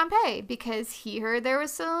over Pompeii because he heard there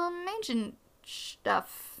was some ancient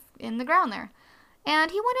stuff in the ground there.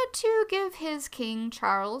 And he wanted to give his King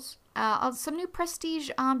Charles some new prestige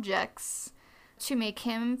objects to make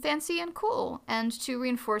him fancy and cool and to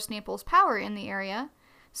reinforce Naples' power in the area.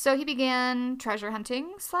 So he began treasure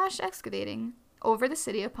hunting / excavating over the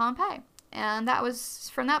city of Pompeii. And that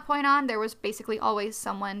was, from that point on, there was basically always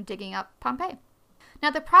someone digging up Pompeii.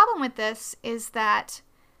 Now the problem with this is that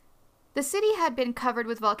the city had been covered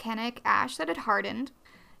with volcanic ash that had hardened,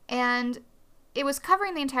 and it was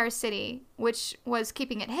covering the entire city, which was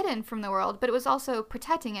keeping it hidden from the world, but it was also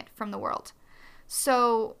protecting it from the world.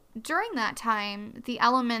 So during that time, the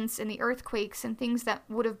elements and the earthquakes and things that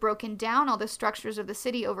would have broken down all the structures of the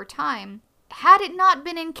city over time, had it not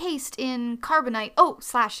been encased in carbonite,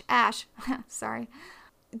 / ash, sorry,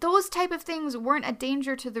 those type of things weren't a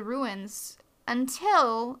danger to the ruins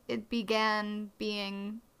until it began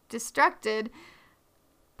being destructed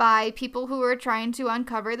by people who were trying to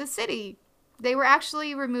uncover the city. They were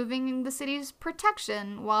actually removing the city's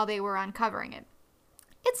protection while they were uncovering it.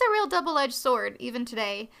 It's a real double-edged sword, even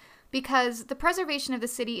today, because the preservation of the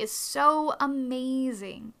city is so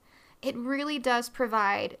amazing. It really does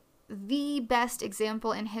provide the best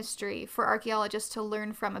example in history for archaeologists to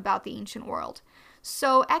learn from about the ancient world.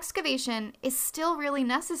 So excavation is still really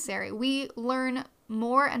necessary. We learn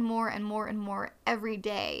more and more and more and more every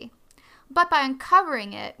day. But by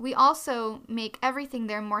uncovering it, we also make everything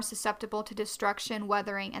there more susceptible to destruction,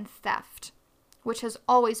 weathering, and theft, which has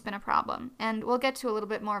always been a problem. And we'll get to a little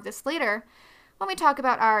bit more of this later when we talk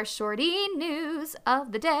about our shorty news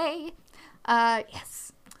of the day.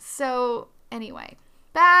 Yes. So anyway,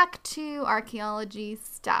 back to archaeology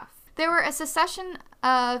stuff. There were a succession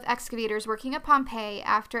of excavators working at Pompeii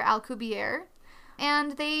after Alcubierre,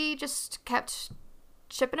 and they just kept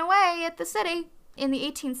chipping away at the city. In the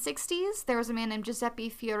 1860s, there was a man named Giuseppe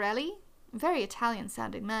Fiorelli, very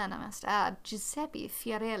Italian-sounding man, I must add, Giuseppe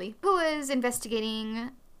Fiorelli, who was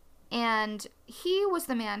investigating, and he was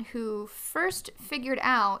the man who first figured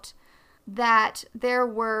out that there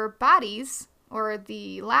were bodies, or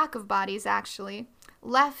the lack of bodies actually,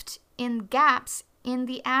 left in gaps in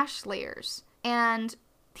the ash layers. And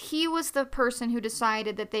he was the person who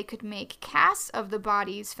decided that they could make casts of the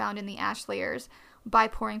bodies found in the ash layers by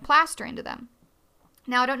pouring plaster into them.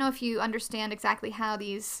 Now, I don't know if you understand exactly how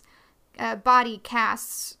these body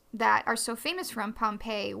casts that are so famous from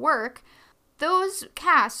Pompeii work. Those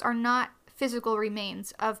casts are not physical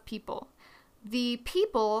remains of people. The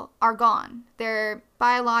people are gone. Their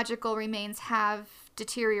biological remains have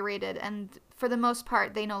deteriorated, and for the most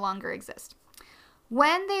part, they no longer exist.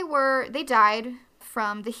 When they died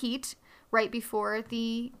from the heat right before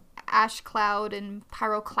the ash cloud and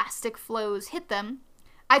pyroclastic flows hit them.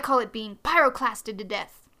 I call it being pyroclasted to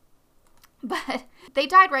death. But they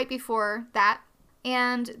died right before that,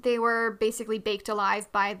 and they were basically baked alive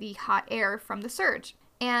by the hot air from the surge.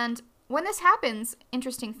 And when this happens,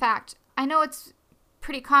 interesting fact, I know it's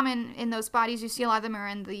pretty common in those bodies, you see a lot of them are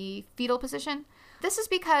in the fetal position. This is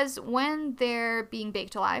because when they're being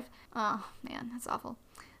baked alive, oh man, that's awful.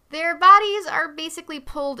 Their bodies are basically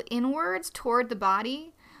pulled inwards toward the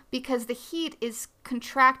body because the heat is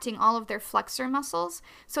contracting all of their flexor muscles.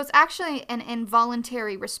 So it's actually an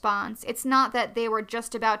involuntary response. It's not that they were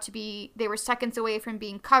just about to be, they were seconds away from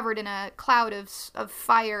being covered in a cloud of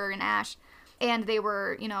fire and ash, and they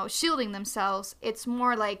were, shielding themselves. It's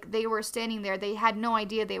more like they were standing there. They had no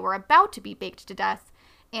idea they were about to be baked to death.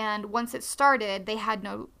 And once it started, they had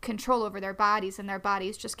no control over their bodies, and their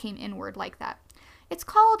bodies just came inward like that. It's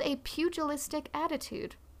called a pugilistic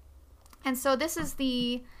attitude. And so this is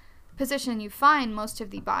the position you find most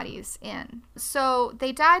of the bodies in. So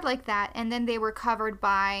they died like that, and then they were covered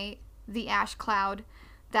by the ash cloud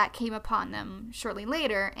that came upon them shortly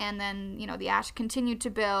later, and then, the ash continued to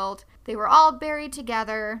build. They were all buried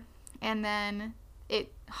together, and then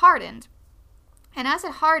it hardened. And as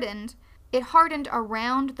it hardened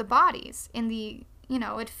around the bodies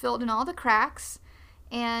it filled in all the cracks,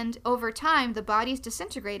 and over time the bodies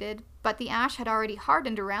disintegrated, but the ash had already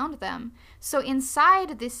hardened around them. So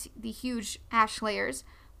inside the huge ash layers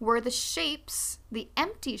were the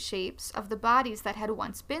empty shapes of the bodies that had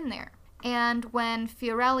once been there. And when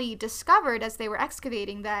Fiorelli discovered as they were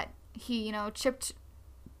excavating that he, chipped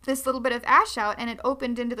this little bit of ash out and it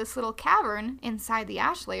opened into this little cavern inside the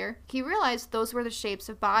ash layer, he realized those were the shapes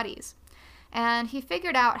of bodies. And he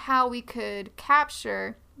figured out how we could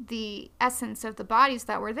capture the essence of the bodies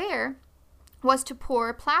that were there was to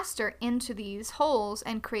pour plaster into these holes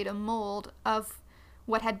and create a mold of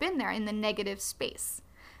what had been there in the negative space.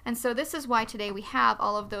 And so this is why today we have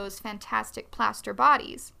all of those fantastic plaster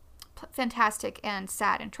bodies. Fantastic and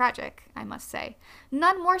sad and tragic, I must say.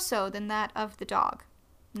 None more so than that of the dog.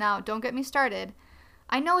 Now, don't get me started.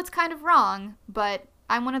 I know it's kind of wrong, but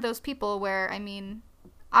I'm one of those people where,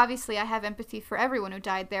 obviously I have empathy for everyone who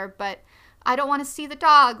died there, but I don't want to see the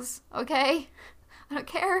dogs, okay? I don't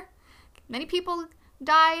care. Many people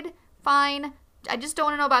died, fine. I just don't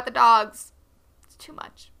want to know about the dogs. It's too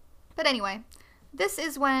much. But anyway, this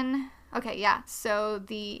is when, so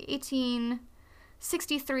the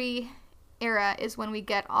 1863 era is when we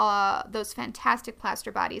get those fantastic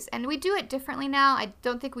plaster bodies. And we do it differently now. I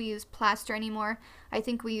don't think we use plaster anymore. I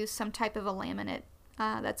think we use some type of a laminate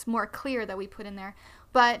that's more clear that we put in there.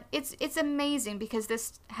 But it's amazing because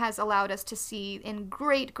this has allowed us to see in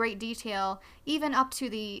great, great detail, even up to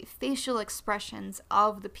the facial expressions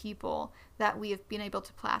of the people that we have been able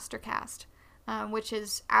to plaster cast, which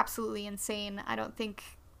is absolutely insane. I don't think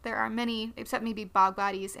there are many, except maybe Bog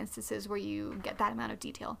Bodies, instances where you get that amount of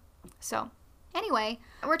detail. So anyway,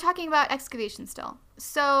 we're talking about excavation still.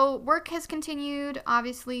 So work has continued,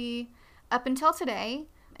 obviously, up until today,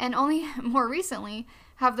 and only more recently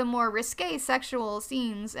have the more risque sexual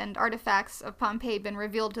scenes and artifacts of Pompeii been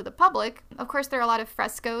revealed to the public. Of course, there are a lot of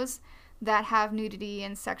frescoes that have nudity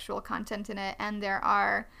and sexual content in it, and there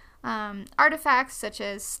are artifacts such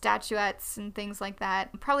as statuettes and things like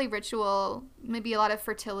that. Probably ritual, maybe a lot of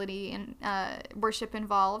fertility and worship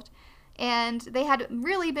involved. And they had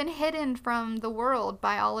really been hidden from the world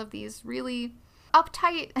by all of these really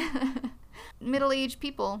uptight middle-aged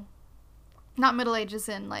people. Not middle-aged as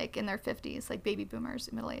in, like, in their 50s, like baby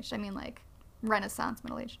boomers middle-aged. I mean, like, Renaissance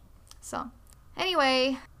middle-aged. So,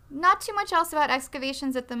 anyway, not too much else about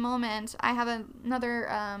excavations at the moment. I have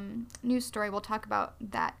another news story we'll talk about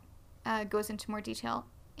that goes into more detail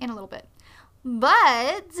in a little bit.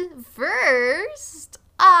 But first,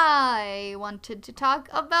 I wanted to talk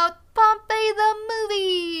about Pompeii the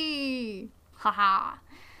movie. Haha.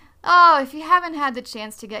 Oh, if you haven't had the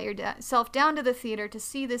chance to get yourself down to the theater to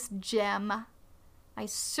see this gem, I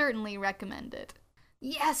certainly recommend it.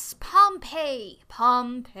 Yes, Pompeii.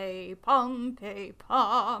 Pompeii, Pompeii,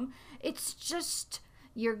 Pom. It's just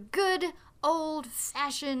your good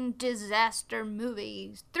old-fashioned disaster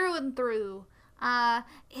movie through and through.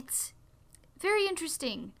 It's very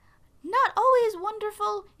interesting. Not always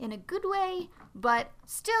wonderful in a good way, but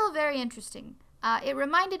still very interesting. It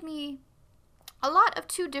reminded me a lot of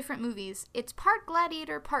two different movies. It's part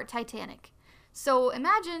Gladiator, part Titanic. So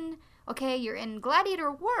imagine, okay, you're in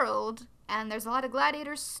Gladiator world, and there's a lot of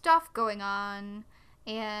Gladiator stuff going on,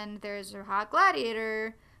 and there's a hot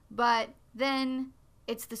Gladiator, but then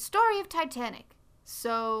it's the story of Titanic.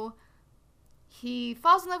 So he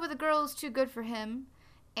falls in love with a girl who's too good for him,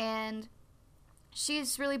 and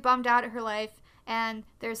she's really bummed out at her life, and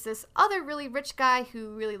there's this other really rich guy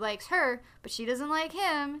who really likes her, but she doesn't like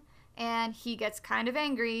him, and he gets kind of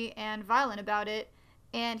angry and violent about it,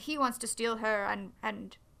 and he wants to steal her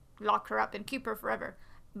and lock her up and keep her forever.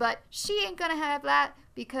 But she ain't gonna have that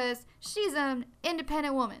because she's an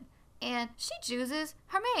independent woman, and she chooses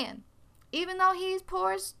her man, even though he's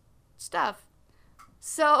poor as stuff.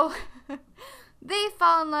 So they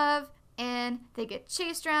fall in love, and they get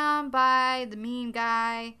chased around by the mean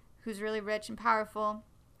guy who's really rich and powerful.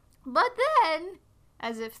 But then,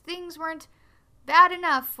 as if things weren't bad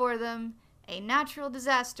enough for them, a natural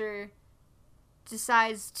disaster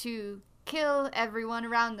decides to kill everyone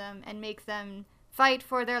around them and make them fight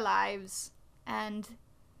for their lives. And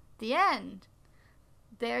the end.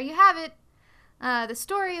 There you have it. The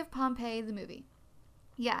story of Pompeii, the movie.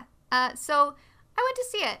 Yeah. So I went to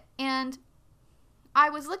see it, and I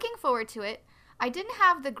was looking forward to it. I didn't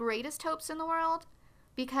have the greatest hopes in the world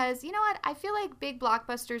because, you know what, I feel like big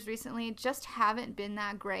blockbusters recently just haven't been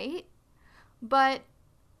that great. But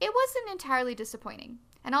it wasn't entirely disappointing,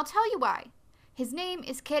 and I'll tell you why. His name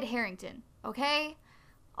is Kit Harington, okay?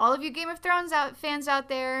 All of you Game of Thrones fans out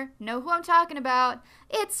there know who I'm talking about.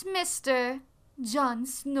 It's Mr. Jon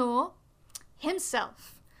Snow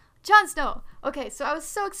himself. Jon Snow. Okay, so I was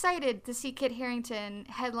so excited to see Kit Harington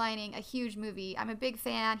headlining a huge movie. I'm a big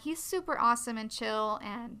fan. He's super awesome and chill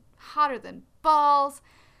and hotter than balls.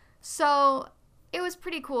 So it was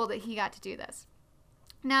pretty cool that he got to do this.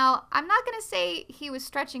 Now, I'm not going to say he was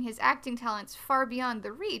stretching his acting talents far beyond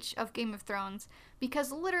the reach of Game of Thrones,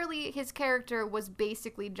 because literally his character was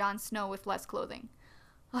basically Jon Snow with less clothing.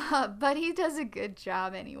 But he does a good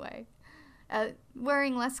job anyway.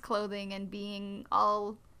 Wearing less clothing and being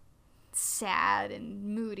all sad and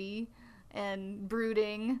moody and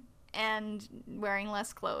brooding and wearing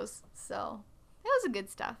less clothes. So, it was a good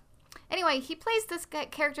stuff. Anyway, he plays this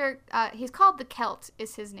character, he's called the Celt,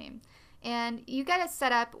 is his name. And you get it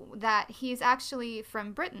set up that he's actually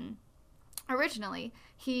from Britain originally.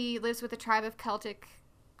 He lives with a tribe of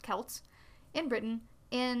Celts in Britain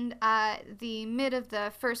in the mid of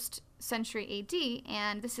the 1st century AD.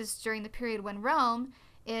 And this is during the period when Rome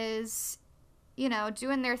is, you know,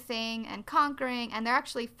 doing their thing and conquering. And they're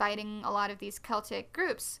actually fighting a lot of these Celtic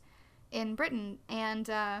groups in Britain. And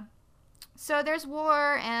so there's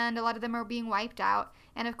war, and a lot of them are being wiped out.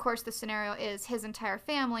 And of course the scenario is his entire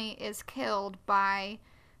family is killed by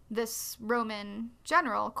this Roman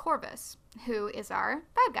general, Corvus, who is our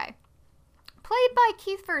bad guy. Played by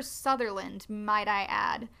Kiefer Sutherland, might I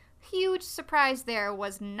add. Huge surprise there,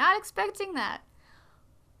 was not expecting that.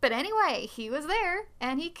 But anyway, he was there,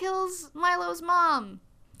 and he kills Milo's mom.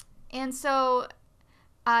 And so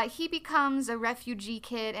he becomes a refugee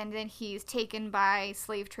kid, and then he's taken by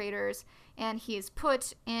slave traders, and he is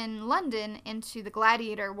put in London into the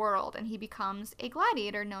gladiator world, and he becomes a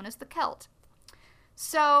gladiator known as the Celt.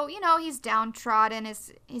 So, he's downtrodden.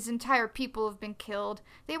 His entire people have been killed.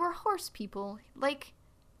 They were horse people.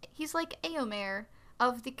 He's like Eomer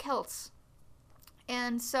of the Celts.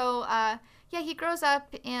 And so, he grows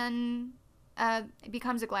up and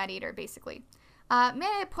becomes a gladiator, basically. May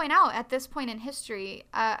I point out, at this point in history,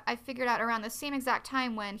 I figured out around the same exact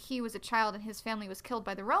time when he was a child and his family was killed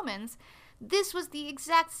by the Romans, this was the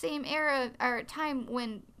exact same era or time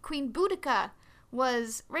when Queen Boudica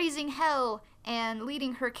was raising hell and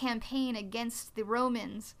leading her campaign against the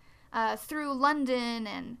Romans through London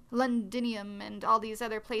and Londinium and all these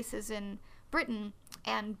other places in Britain,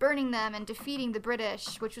 and burning them and defeating the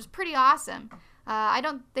British, which was pretty awesome.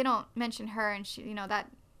 They don't mention her, and she, that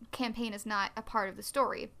campaign is not a part of the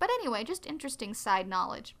story. But anyway, just interesting side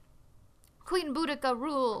knowledge. Queen Boudica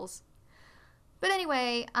rules. But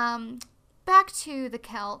anyway, back to the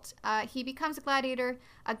Celt. He becomes a gladiator.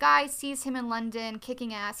 A guy sees him in London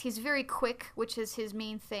kicking ass. He's very quick, which is his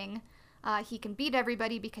main thing. He can beat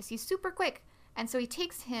everybody because he's super quick. And so he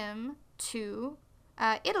takes him to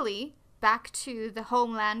Italy, back to the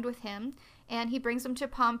homeland with him, and he brings him to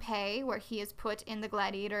Pompeii, where he is put in the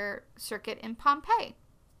gladiator circuit in Pompeii.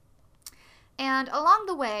 And along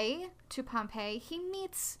the way to Pompeii, he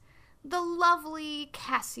meets the lovely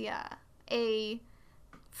Cassia, a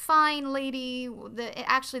fine lady,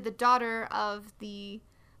 actually the daughter of the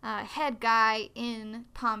head guy in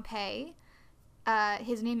Pompeii.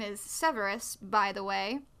 His name is Severus, by the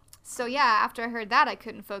way. So yeah, after I heard that, I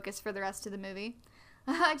couldn't focus for the rest of the movie.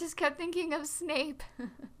 I just kept thinking of Snape.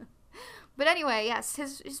 But anyway, yes,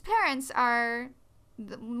 his parents are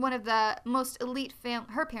one of the most elite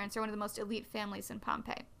her parents are one of the most elite families in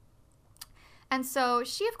Pompeii. And so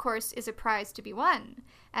she, of course, is a prize to be won.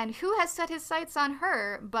 And who has set his sights on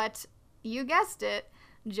her but, you guessed it,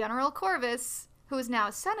 General Corvus, who is now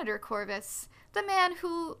Senator Corvus, the man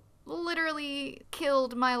who literally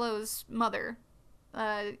killed Milo's mother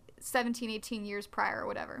 17, 18 years prior or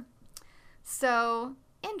whatever. So,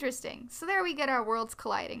 interesting. So there we get our worlds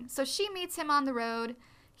colliding. So she meets him on the road.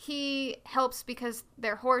 He helps because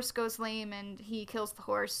their horse goes lame, and he kills the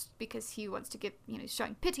horse because he wants to get,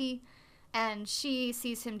 showing pity. And she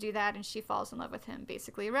sees him do that, and she falls in love with him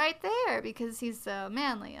basically right there because he's so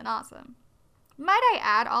manly and awesome. Might I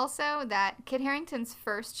add also that Kit Harington's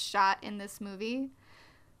first shot in this movie,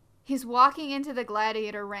 he's walking into the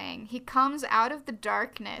gladiator ring. He comes out of the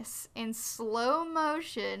darkness in slow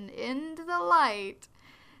motion into the light,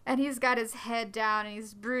 and he's got his head down and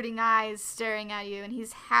his brooding eyes staring at you, and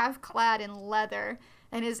he's half clad in leather,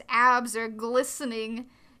 and his abs are glistening.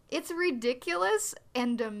 It's ridiculous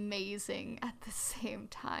and amazing at the same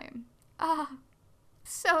time. Ah,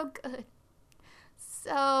 so good.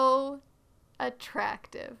 So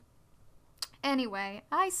attractive. Anyway,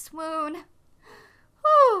 I swoon.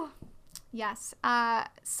 Whew. Yes.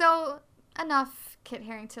 So enough Kit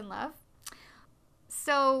Harington love.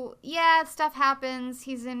 So, yeah, stuff happens.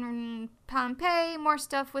 He's in Pompeii, more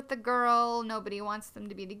stuff with the girl. Nobody wants them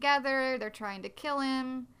to be together. They're trying to kill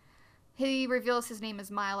him. He reveals his name is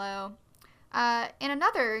Milo. In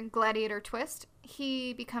another gladiator twist,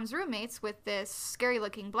 he becomes roommates with this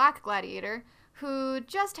scary-looking black gladiator who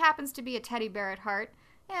just happens to be a teddy bear at heart,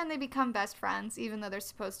 and they become best friends, even though they're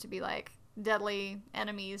supposed to be, deadly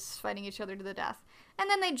enemies fighting each other to the death. And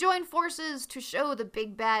then they join forces to show the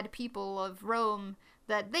big bad people of Rome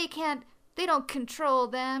that they don't control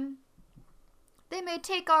them. They may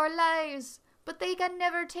take our lives, but they can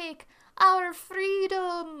never take our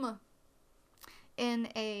freedom. In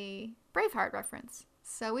a Braveheart reference.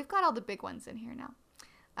 So we've got all the big ones in here now.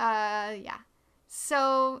 Yeah.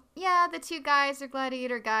 So, yeah, the two guys are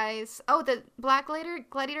gladiator guys. Oh, the black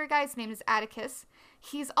gladiator guy's name is Atticus.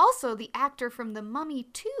 He's also the actor from The Mummy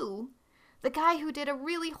 2, the guy who did a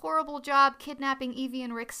really horrible job kidnapping Evie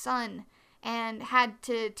and Rick's son and had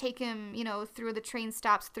to take him, through the train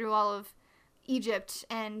stops through all of Egypt,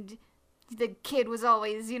 and the kid was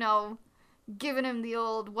always, giving him the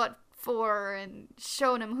old what for and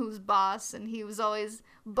showing him who's boss, and he was always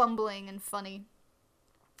bumbling and funny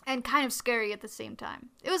and kind of scary at the same time.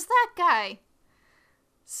 It was that guy.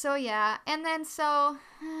 So yeah, and then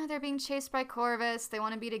they're being chased by Corvus. They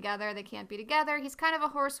want to be together. They can't be together. He's kind of a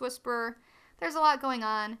horse whisperer. There's a lot going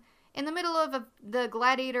on. In the middle of the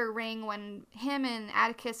gladiator ring, when him and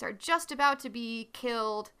Atticus are just about to be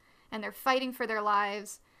killed and they're fighting for their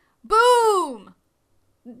lives, boom!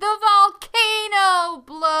 The volcano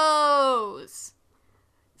blows!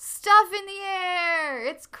 Stuff in the air!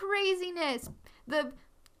 It's craziness! The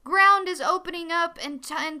ground is opening up and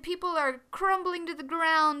people are crumbling to the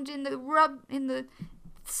ground in the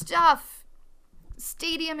stuff.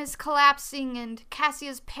 Stadium is collapsing and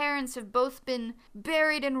Cassia's parents have both been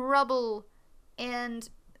buried in rubble, and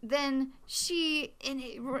then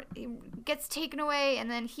it gets taken away, and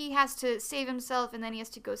then he has to save himself, and then he has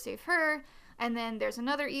to go save her, and then there's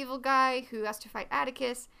another evil guy who has to fight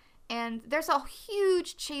Atticus, and there's a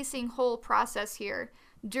huge chasing whole process here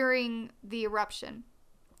during the eruption.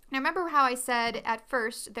 Now remember how I said at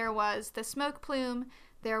first there was the smoke plume,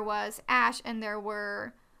 there was ash, and there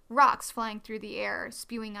were rocks flying through the air,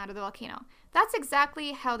 spewing out of the volcano. That's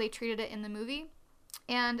exactly how they treated it in the movie.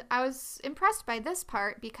 And I was impressed by this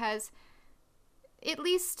part because, at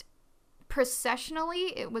least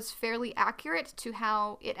processionally, it was fairly accurate to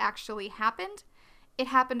how it actually happened. It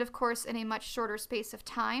happened, of course, in a much shorter space of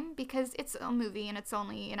time because it's a movie and it's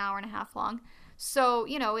only an hour and a half long. So,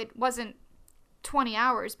 it wasn't 20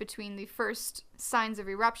 hours between the first signs of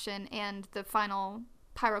eruption and the final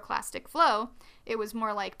pyroclastic flow. It was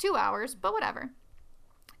more like 2 hours, but whatever.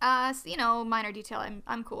 Minor detail.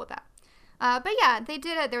 I'm cool with that. But yeah, they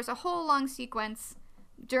did it. There's a whole long sequence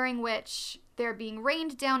during which they're being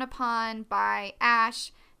rained down upon by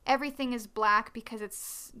ash. Everything is black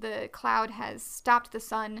because the cloud has stopped the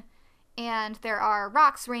sun, and there are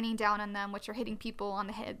rocks raining down on them, which are hitting people on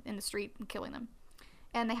the head in the street and killing them.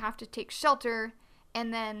 And they have to take shelter,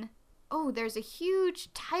 and then, there's a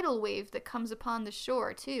huge tidal wave that comes upon the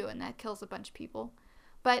shore, too, and that kills a bunch of people.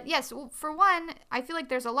 But yes, for one, I feel like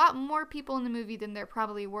there's a lot more people in the movie than there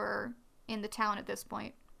probably were in the town at this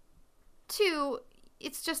point. 2,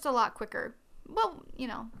 it's just a lot quicker. Well,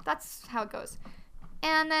 that's how it goes.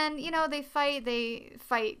 And then, they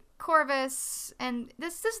fight Corvus, and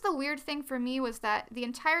this is the weird thing for me was that the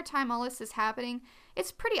entire time all this is happening,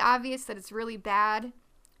 it's pretty obvious that it's really bad,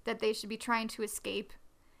 that they should be trying to escape.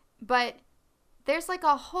 But there's like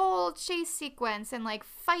a whole chase sequence and like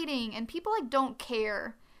fighting, and people like don't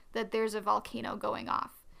care that there's a volcano going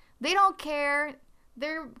off. They don't care.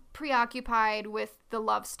 They're preoccupied with the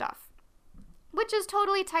love stuff, which is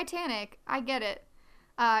totally Titanic. I get it.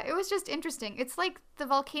 It was just interesting. It's like the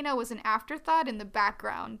volcano was an afterthought in the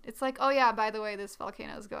background. It's like, oh yeah, by the way, this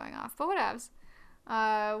volcano is going off. But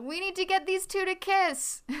whatevs. We need to get these two to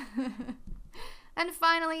kiss. And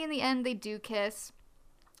finally, in the end, they do kiss.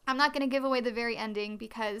 I'm not going to give away the very ending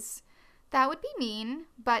because that would be mean,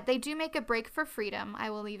 but they do make a break for freedom. I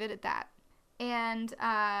will leave it at that. And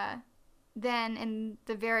then in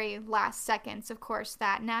the very last seconds, of course,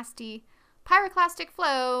 that nasty pyroclastic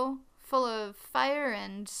flow full of fire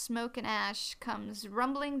and smoke and ash comes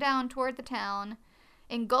rumbling down toward the town,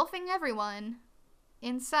 engulfing everyone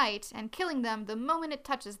in sight and killing them the moment it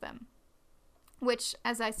touches them. Which,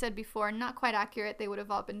 as I said before, not quite accurate. They would have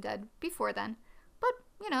all been dead before then. But,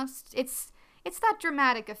 it's that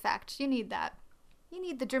dramatic effect. You need that. You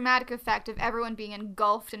need the dramatic effect of everyone being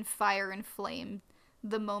engulfed in fire and flame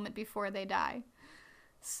the moment before they die.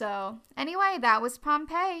 So, anyway, that was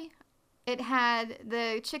Pompeii. It had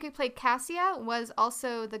the chick who played Cassia was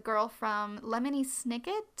also the girl from Lemony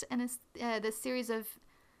Snicket and the series of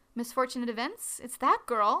Misfortunate Events. It's that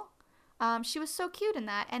girl. She was so cute in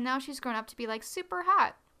that, and now she's grown up to be like super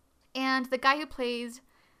hot. And the guy who plays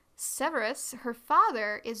Severus, her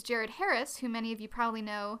father, is Jared Harris, who many of you probably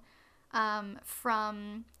know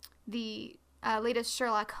from the latest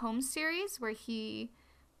Sherlock Holmes series, where he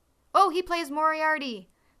plays Moriarty.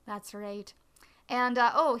 That's right. And,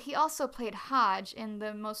 he also played Hodge in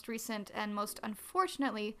the most recent and most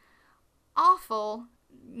unfortunately awful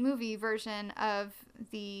movie version of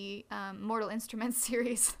the Mortal Instruments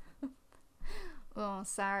series. Oh,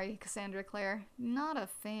 sorry, Cassandra Clare. Not a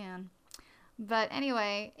fan. But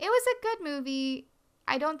anyway, it was a good movie.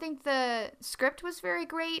 I don't think the script was very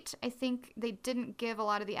great. I think they didn't give a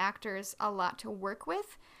lot of the actors a lot to work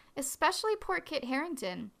with, especially poor Kit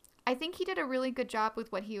Harington. I think he did a really good job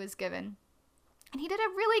with what he was given. And he did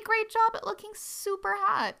a really great job at looking super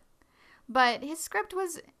hot. But his script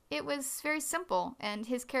was very simple, and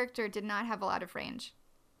his character did not have a lot of range.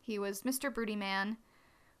 He was Mr. Broody Man,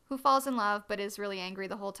 who falls in love but is really angry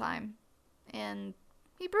the whole time. And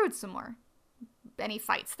he broods some more. And he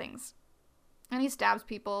fights things. And he stabs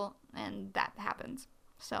people, and that happens.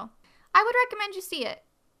 So, I would recommend you see it.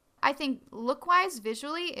 I think look-wise,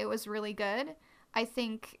 visually, it was really good. I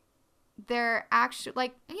think they're actually,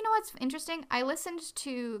 like, you know what's interesting? I listened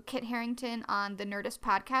to Kit Harington on the Nerdist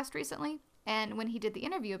podcast recently, and when he did the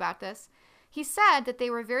interview about this, he said that they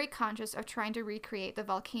were very conscious of trying to recreate the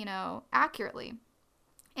volcano accurately.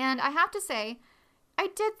 And I have to say, I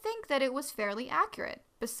did think that it was fairly accurate.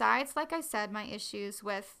 Besides, like I said, my issues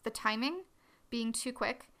with the timing being too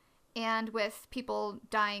quick, and with people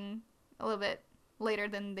dying a little bit later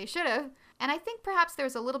than they should have. And I think perhaps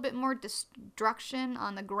there's a little bit more destruction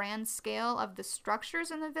on the grand scale of the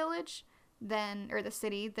structures in the village or the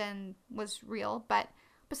city than was real. But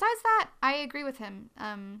besides that, I agree with him.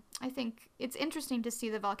 I think it's interesting to see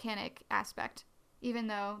the volcanic aspect, even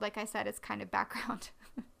though, like I said, it's kind of background.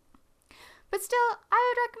 But still,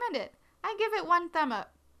 I would recommend it. I give it 1 thumb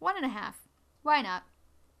up. 1.5. Why not?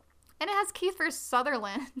 And it has Kiefer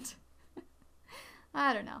Sutherland.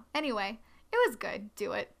 I don't know. Anyway, it was good.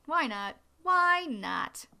 Do it. Why not? Why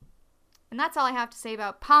not? And that's all I have to say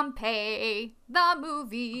about Pompeii, the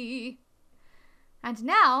movie. And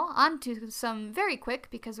now, on to some very quick,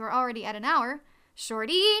 because we're already at an hour,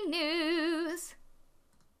 shorty news.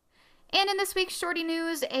 And in this week's shorty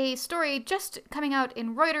news, a story just coming out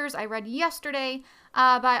in Reuters I read yesterday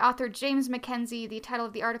by author James Mackenzie. The title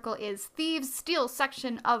of the article is Thieves Steal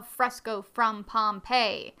Section of Fresco from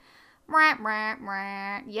Pompeii.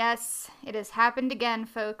 Yes, it has happened again,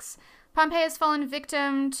 folks. Pompeii has fallen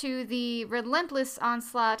victim to the relentless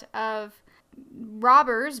onslaught of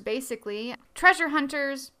robbers, basically. Treasure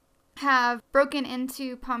hunters have broken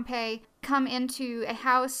into Pompeii, come into a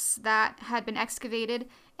house that had been excavated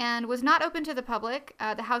and was not open to the public,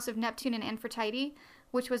 the House of Neptune and Aphrodite,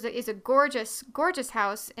 which is a gorgeous, gorgeous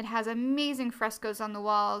house. It has amazing frescoes on the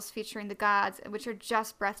walls featuring the gods, which are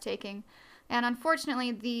just breathtaking. And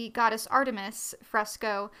unfortunately, the goddess Artemis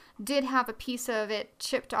fresco did have a piece of it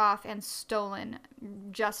chipped off and stolen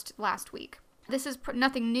just last week. This is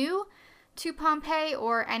nothing new to Pompeii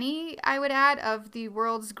or any, I would add, of the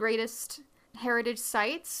world's greatest heritage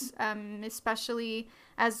sites, especially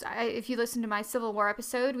if you listen to my Civil War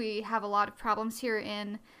episode, we have a lot of problems here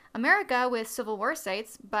in America with Civil War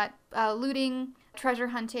sites, but looting, treasure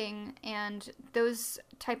hunting, and those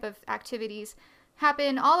type of activities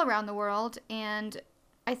happen all around the world, and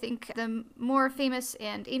I think the more famous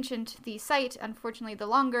and ancient the site, unfortunately, the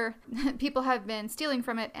longer people have been stealing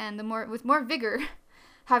from it, and with more vigor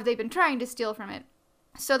have they been trying to steal from it.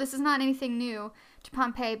 So this is not anything new to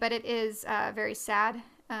Pompeii, but it is a very sad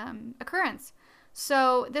occurrence.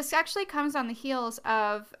 So this actually comes on the heels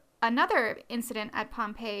of another incident at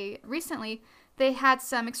Pompeii recently. They had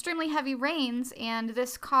some extremely heavy rains, and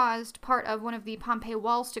this caused part of one of the Pompeii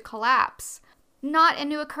walls to collapse. Not a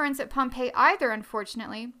new occurrence at Pompeii either,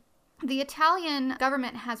 unfortunately. The Italian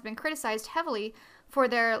government has been criticized heavily for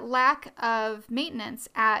their lack of maintenance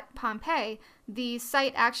at Pompeii. The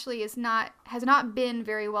site actually has not been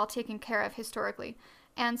very well taken care of historically.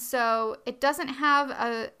 And so it doesn't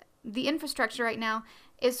have the infrastructure right now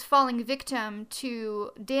is falling victim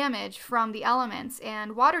to damage from the elements,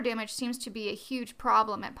 and water damage seems to be a huge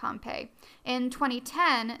problem at Pompeii. In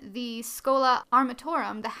 2010, the Scola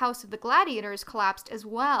Armatorum, the house of the gladiators, collapsed as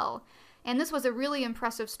well. And this was a really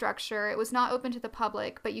impressive structure. It was not open to the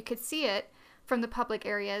public, but you could see it from the public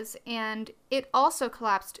areas, and it also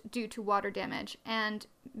collapsed due to water damage. And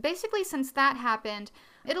basically, since that happened,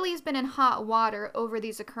 Italy's been in hot water over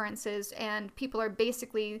these occurrences, and people are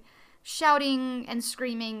basically shouting and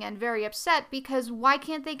screaming and very upset because why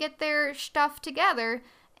can't they get their stuff together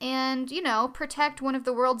and, protect one of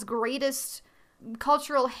the world's greatest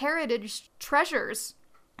cultural heritage treasures?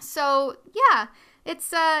 So, yeah,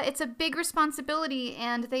 it's a big responsibility,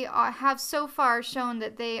 and they have so far shown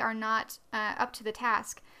that they are not up to the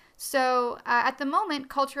task. So, at the moment,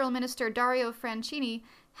 Cultural Minister Dario Franchini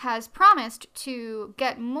has promised to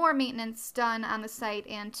get more maintenance done on the site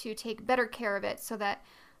and to take better care of it so that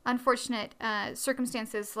unfortunate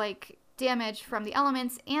circumstances like damage from the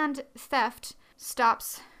elements and theft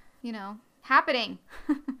stops, happening.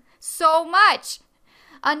 So much!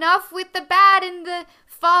 Enough with the bad and the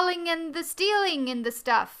falling and the stealing and the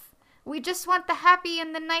stuff. We just want the happy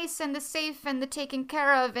and the nice and the safe and the taken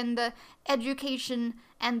care of and the education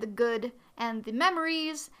and the good and the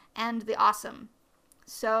memories and the awesome.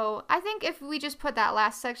 So I think if we just put that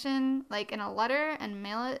last section in a letter and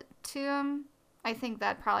mail it to them, I think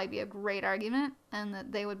that'd probably be a great argument, and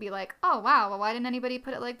that they would be like, oh wow, well, why didn't anybody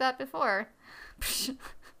put it like that before?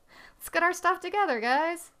 Let's get our stuff together,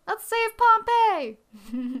 guys. Let's save Pompeii!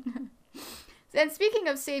 And speaking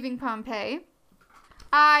of saving Pompeii,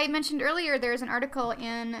 I mentioned earlier there's an article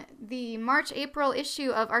in the March-April issue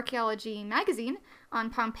of Archaeology magazine on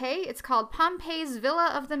Pompeii. It's called Pompeii's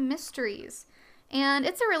Villa of the Mysteries. And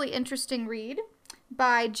it's a really interesting read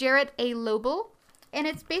by Jarrett A. Lobel. And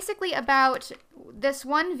it's basically about this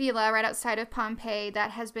one villa right outside of Pompeii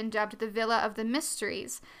that has been dubbed the Villa of the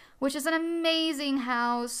Mysteries, which is an amazing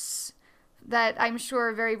house that I'm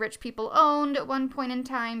sure very rich people owned at one point in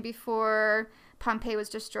time before Pompeii was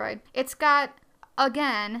destroyed. It's got,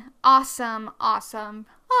 again, awesome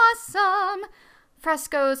awesome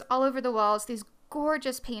frescoes all over the walls, these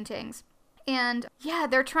gorgeous paintings. And yeah,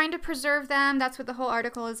 they're trying to preserve them. That's what the whole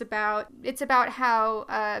article is about. It's about how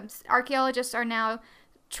archaeologists are now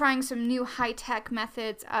trying some new high-tech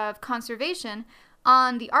methods of conservation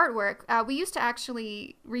on the artwork. We used to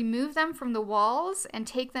actually remove them from the walls and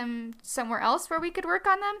take them somewhere else where we could work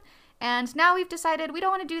on them. And now we've decided we don't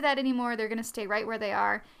want to do that anymore. They're going to stay right where they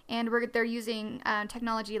are. And they're using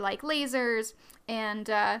technology like lasers and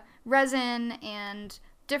resin and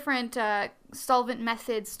different solvent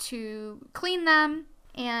methods to clean them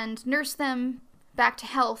and nurse them back to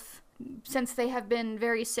health, since they have been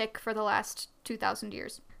very sick for the last 2,000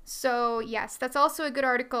 years. So yes, that's also a good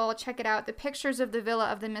article. Check it out. The pictures of the Villa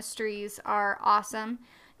of the Mysteries are awesome.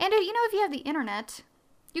 And if you have the internet,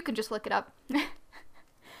 you can just look it up.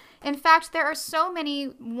 In fact, there are so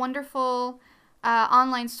many wonderful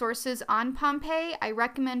online sources on Pompeii. I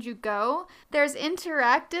recommend you go. There's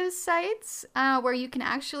interactive sites where you can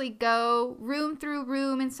actually go room through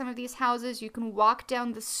room in some of these houses. You can walk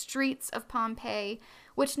down the streets of Pompeii,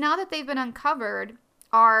 which now that they've been uncovered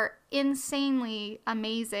are insanely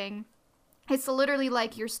amazing. It's literally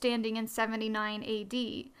like you're standing in 79 AD.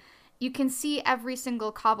 You can see every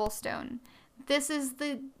single cobblestone. This is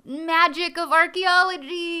the magic of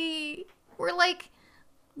archaeology. We're like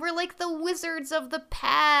the wizards of the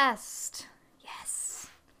past. Yes.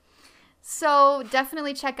 So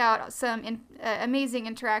definitely check out some amazing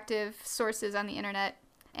interactive sources on the internet.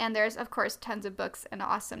 And there's, of course, tons of books and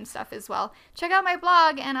awesome stuff as well. Check out my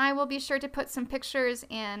blog, and I will be sure to put some pictures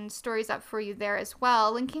and stories up for you there as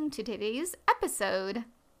well, linking to today's episode.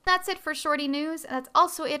 That's it for Shorty News. That's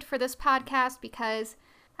also it for this podcast, because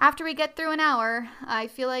after we get through an hour, I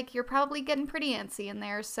feel like you're probably getting pretty antsy in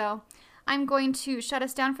there. So I'm going to shut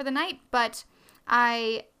us down for the night, but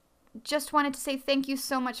I just wanted to say thank you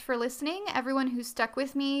so much for listening. Everyone who stuck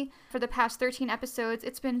with me for the past 13 episodes,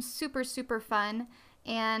 it's been super, super fun.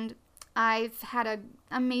 And I've had an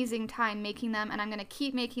amazing time making them, and I'm going to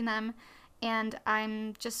keep making them. And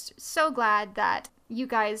I'm just so glad that you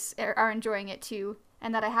guys are enjoying it too,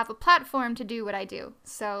 and that I have a platform to do what I do.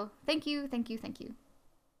 So thank you, thank you, thank you.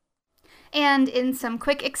 And in some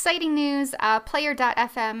quick exciting news,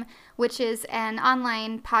 Player.fm, which is an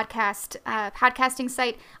online podcasting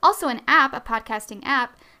site, also an app, a podcasting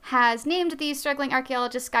app, has named the Struggling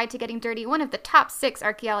Archaeologist's Guide to Getting Dirty one of the top 6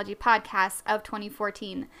 archaeology podcasts of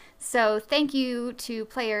 2014. So thank you to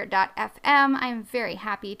Player.fm. I'm very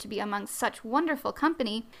happy to be amongst such wonderful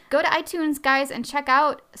company. Go to iTunes, guys, and check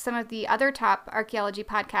out some of the other top archaeology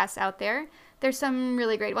podcasts out there. There's some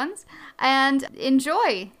really great ones. And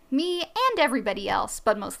enjoy, me and everybody else,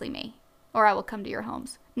 but mostly me. Or I will come to your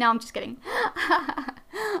homes. No, I'm just kidding.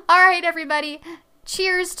 All right, everybody.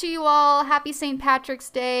 Cheers to you all. Happy St.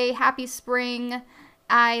 Patrick's Day. Happy spring.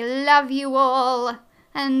 I love you all.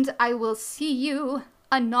 And I will see you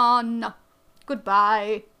anon.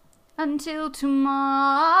 Goodbye. Until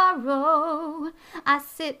tomorrow.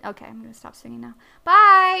 Okay, I'm going to stop singing now.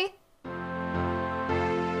 Bye.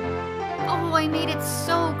 Oh, I made it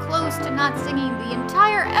so close to not singing the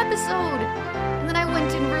entire episode. And then I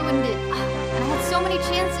went and ruined it. And I had so many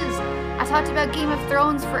chances. I talked about Game of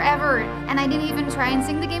Thrones forever, and I didn't even try and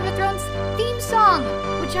sing the Game of Thrones theme song,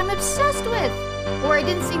 which I'm obsessed with. Or I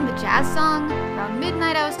didn't sing the jazz song around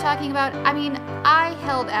midnight I was talking about. I mean, I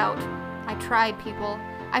held out. I tried, people.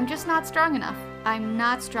 I'm just not strong enough. I'm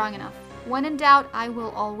not strong enough. When in doubt, I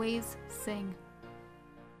will always sing.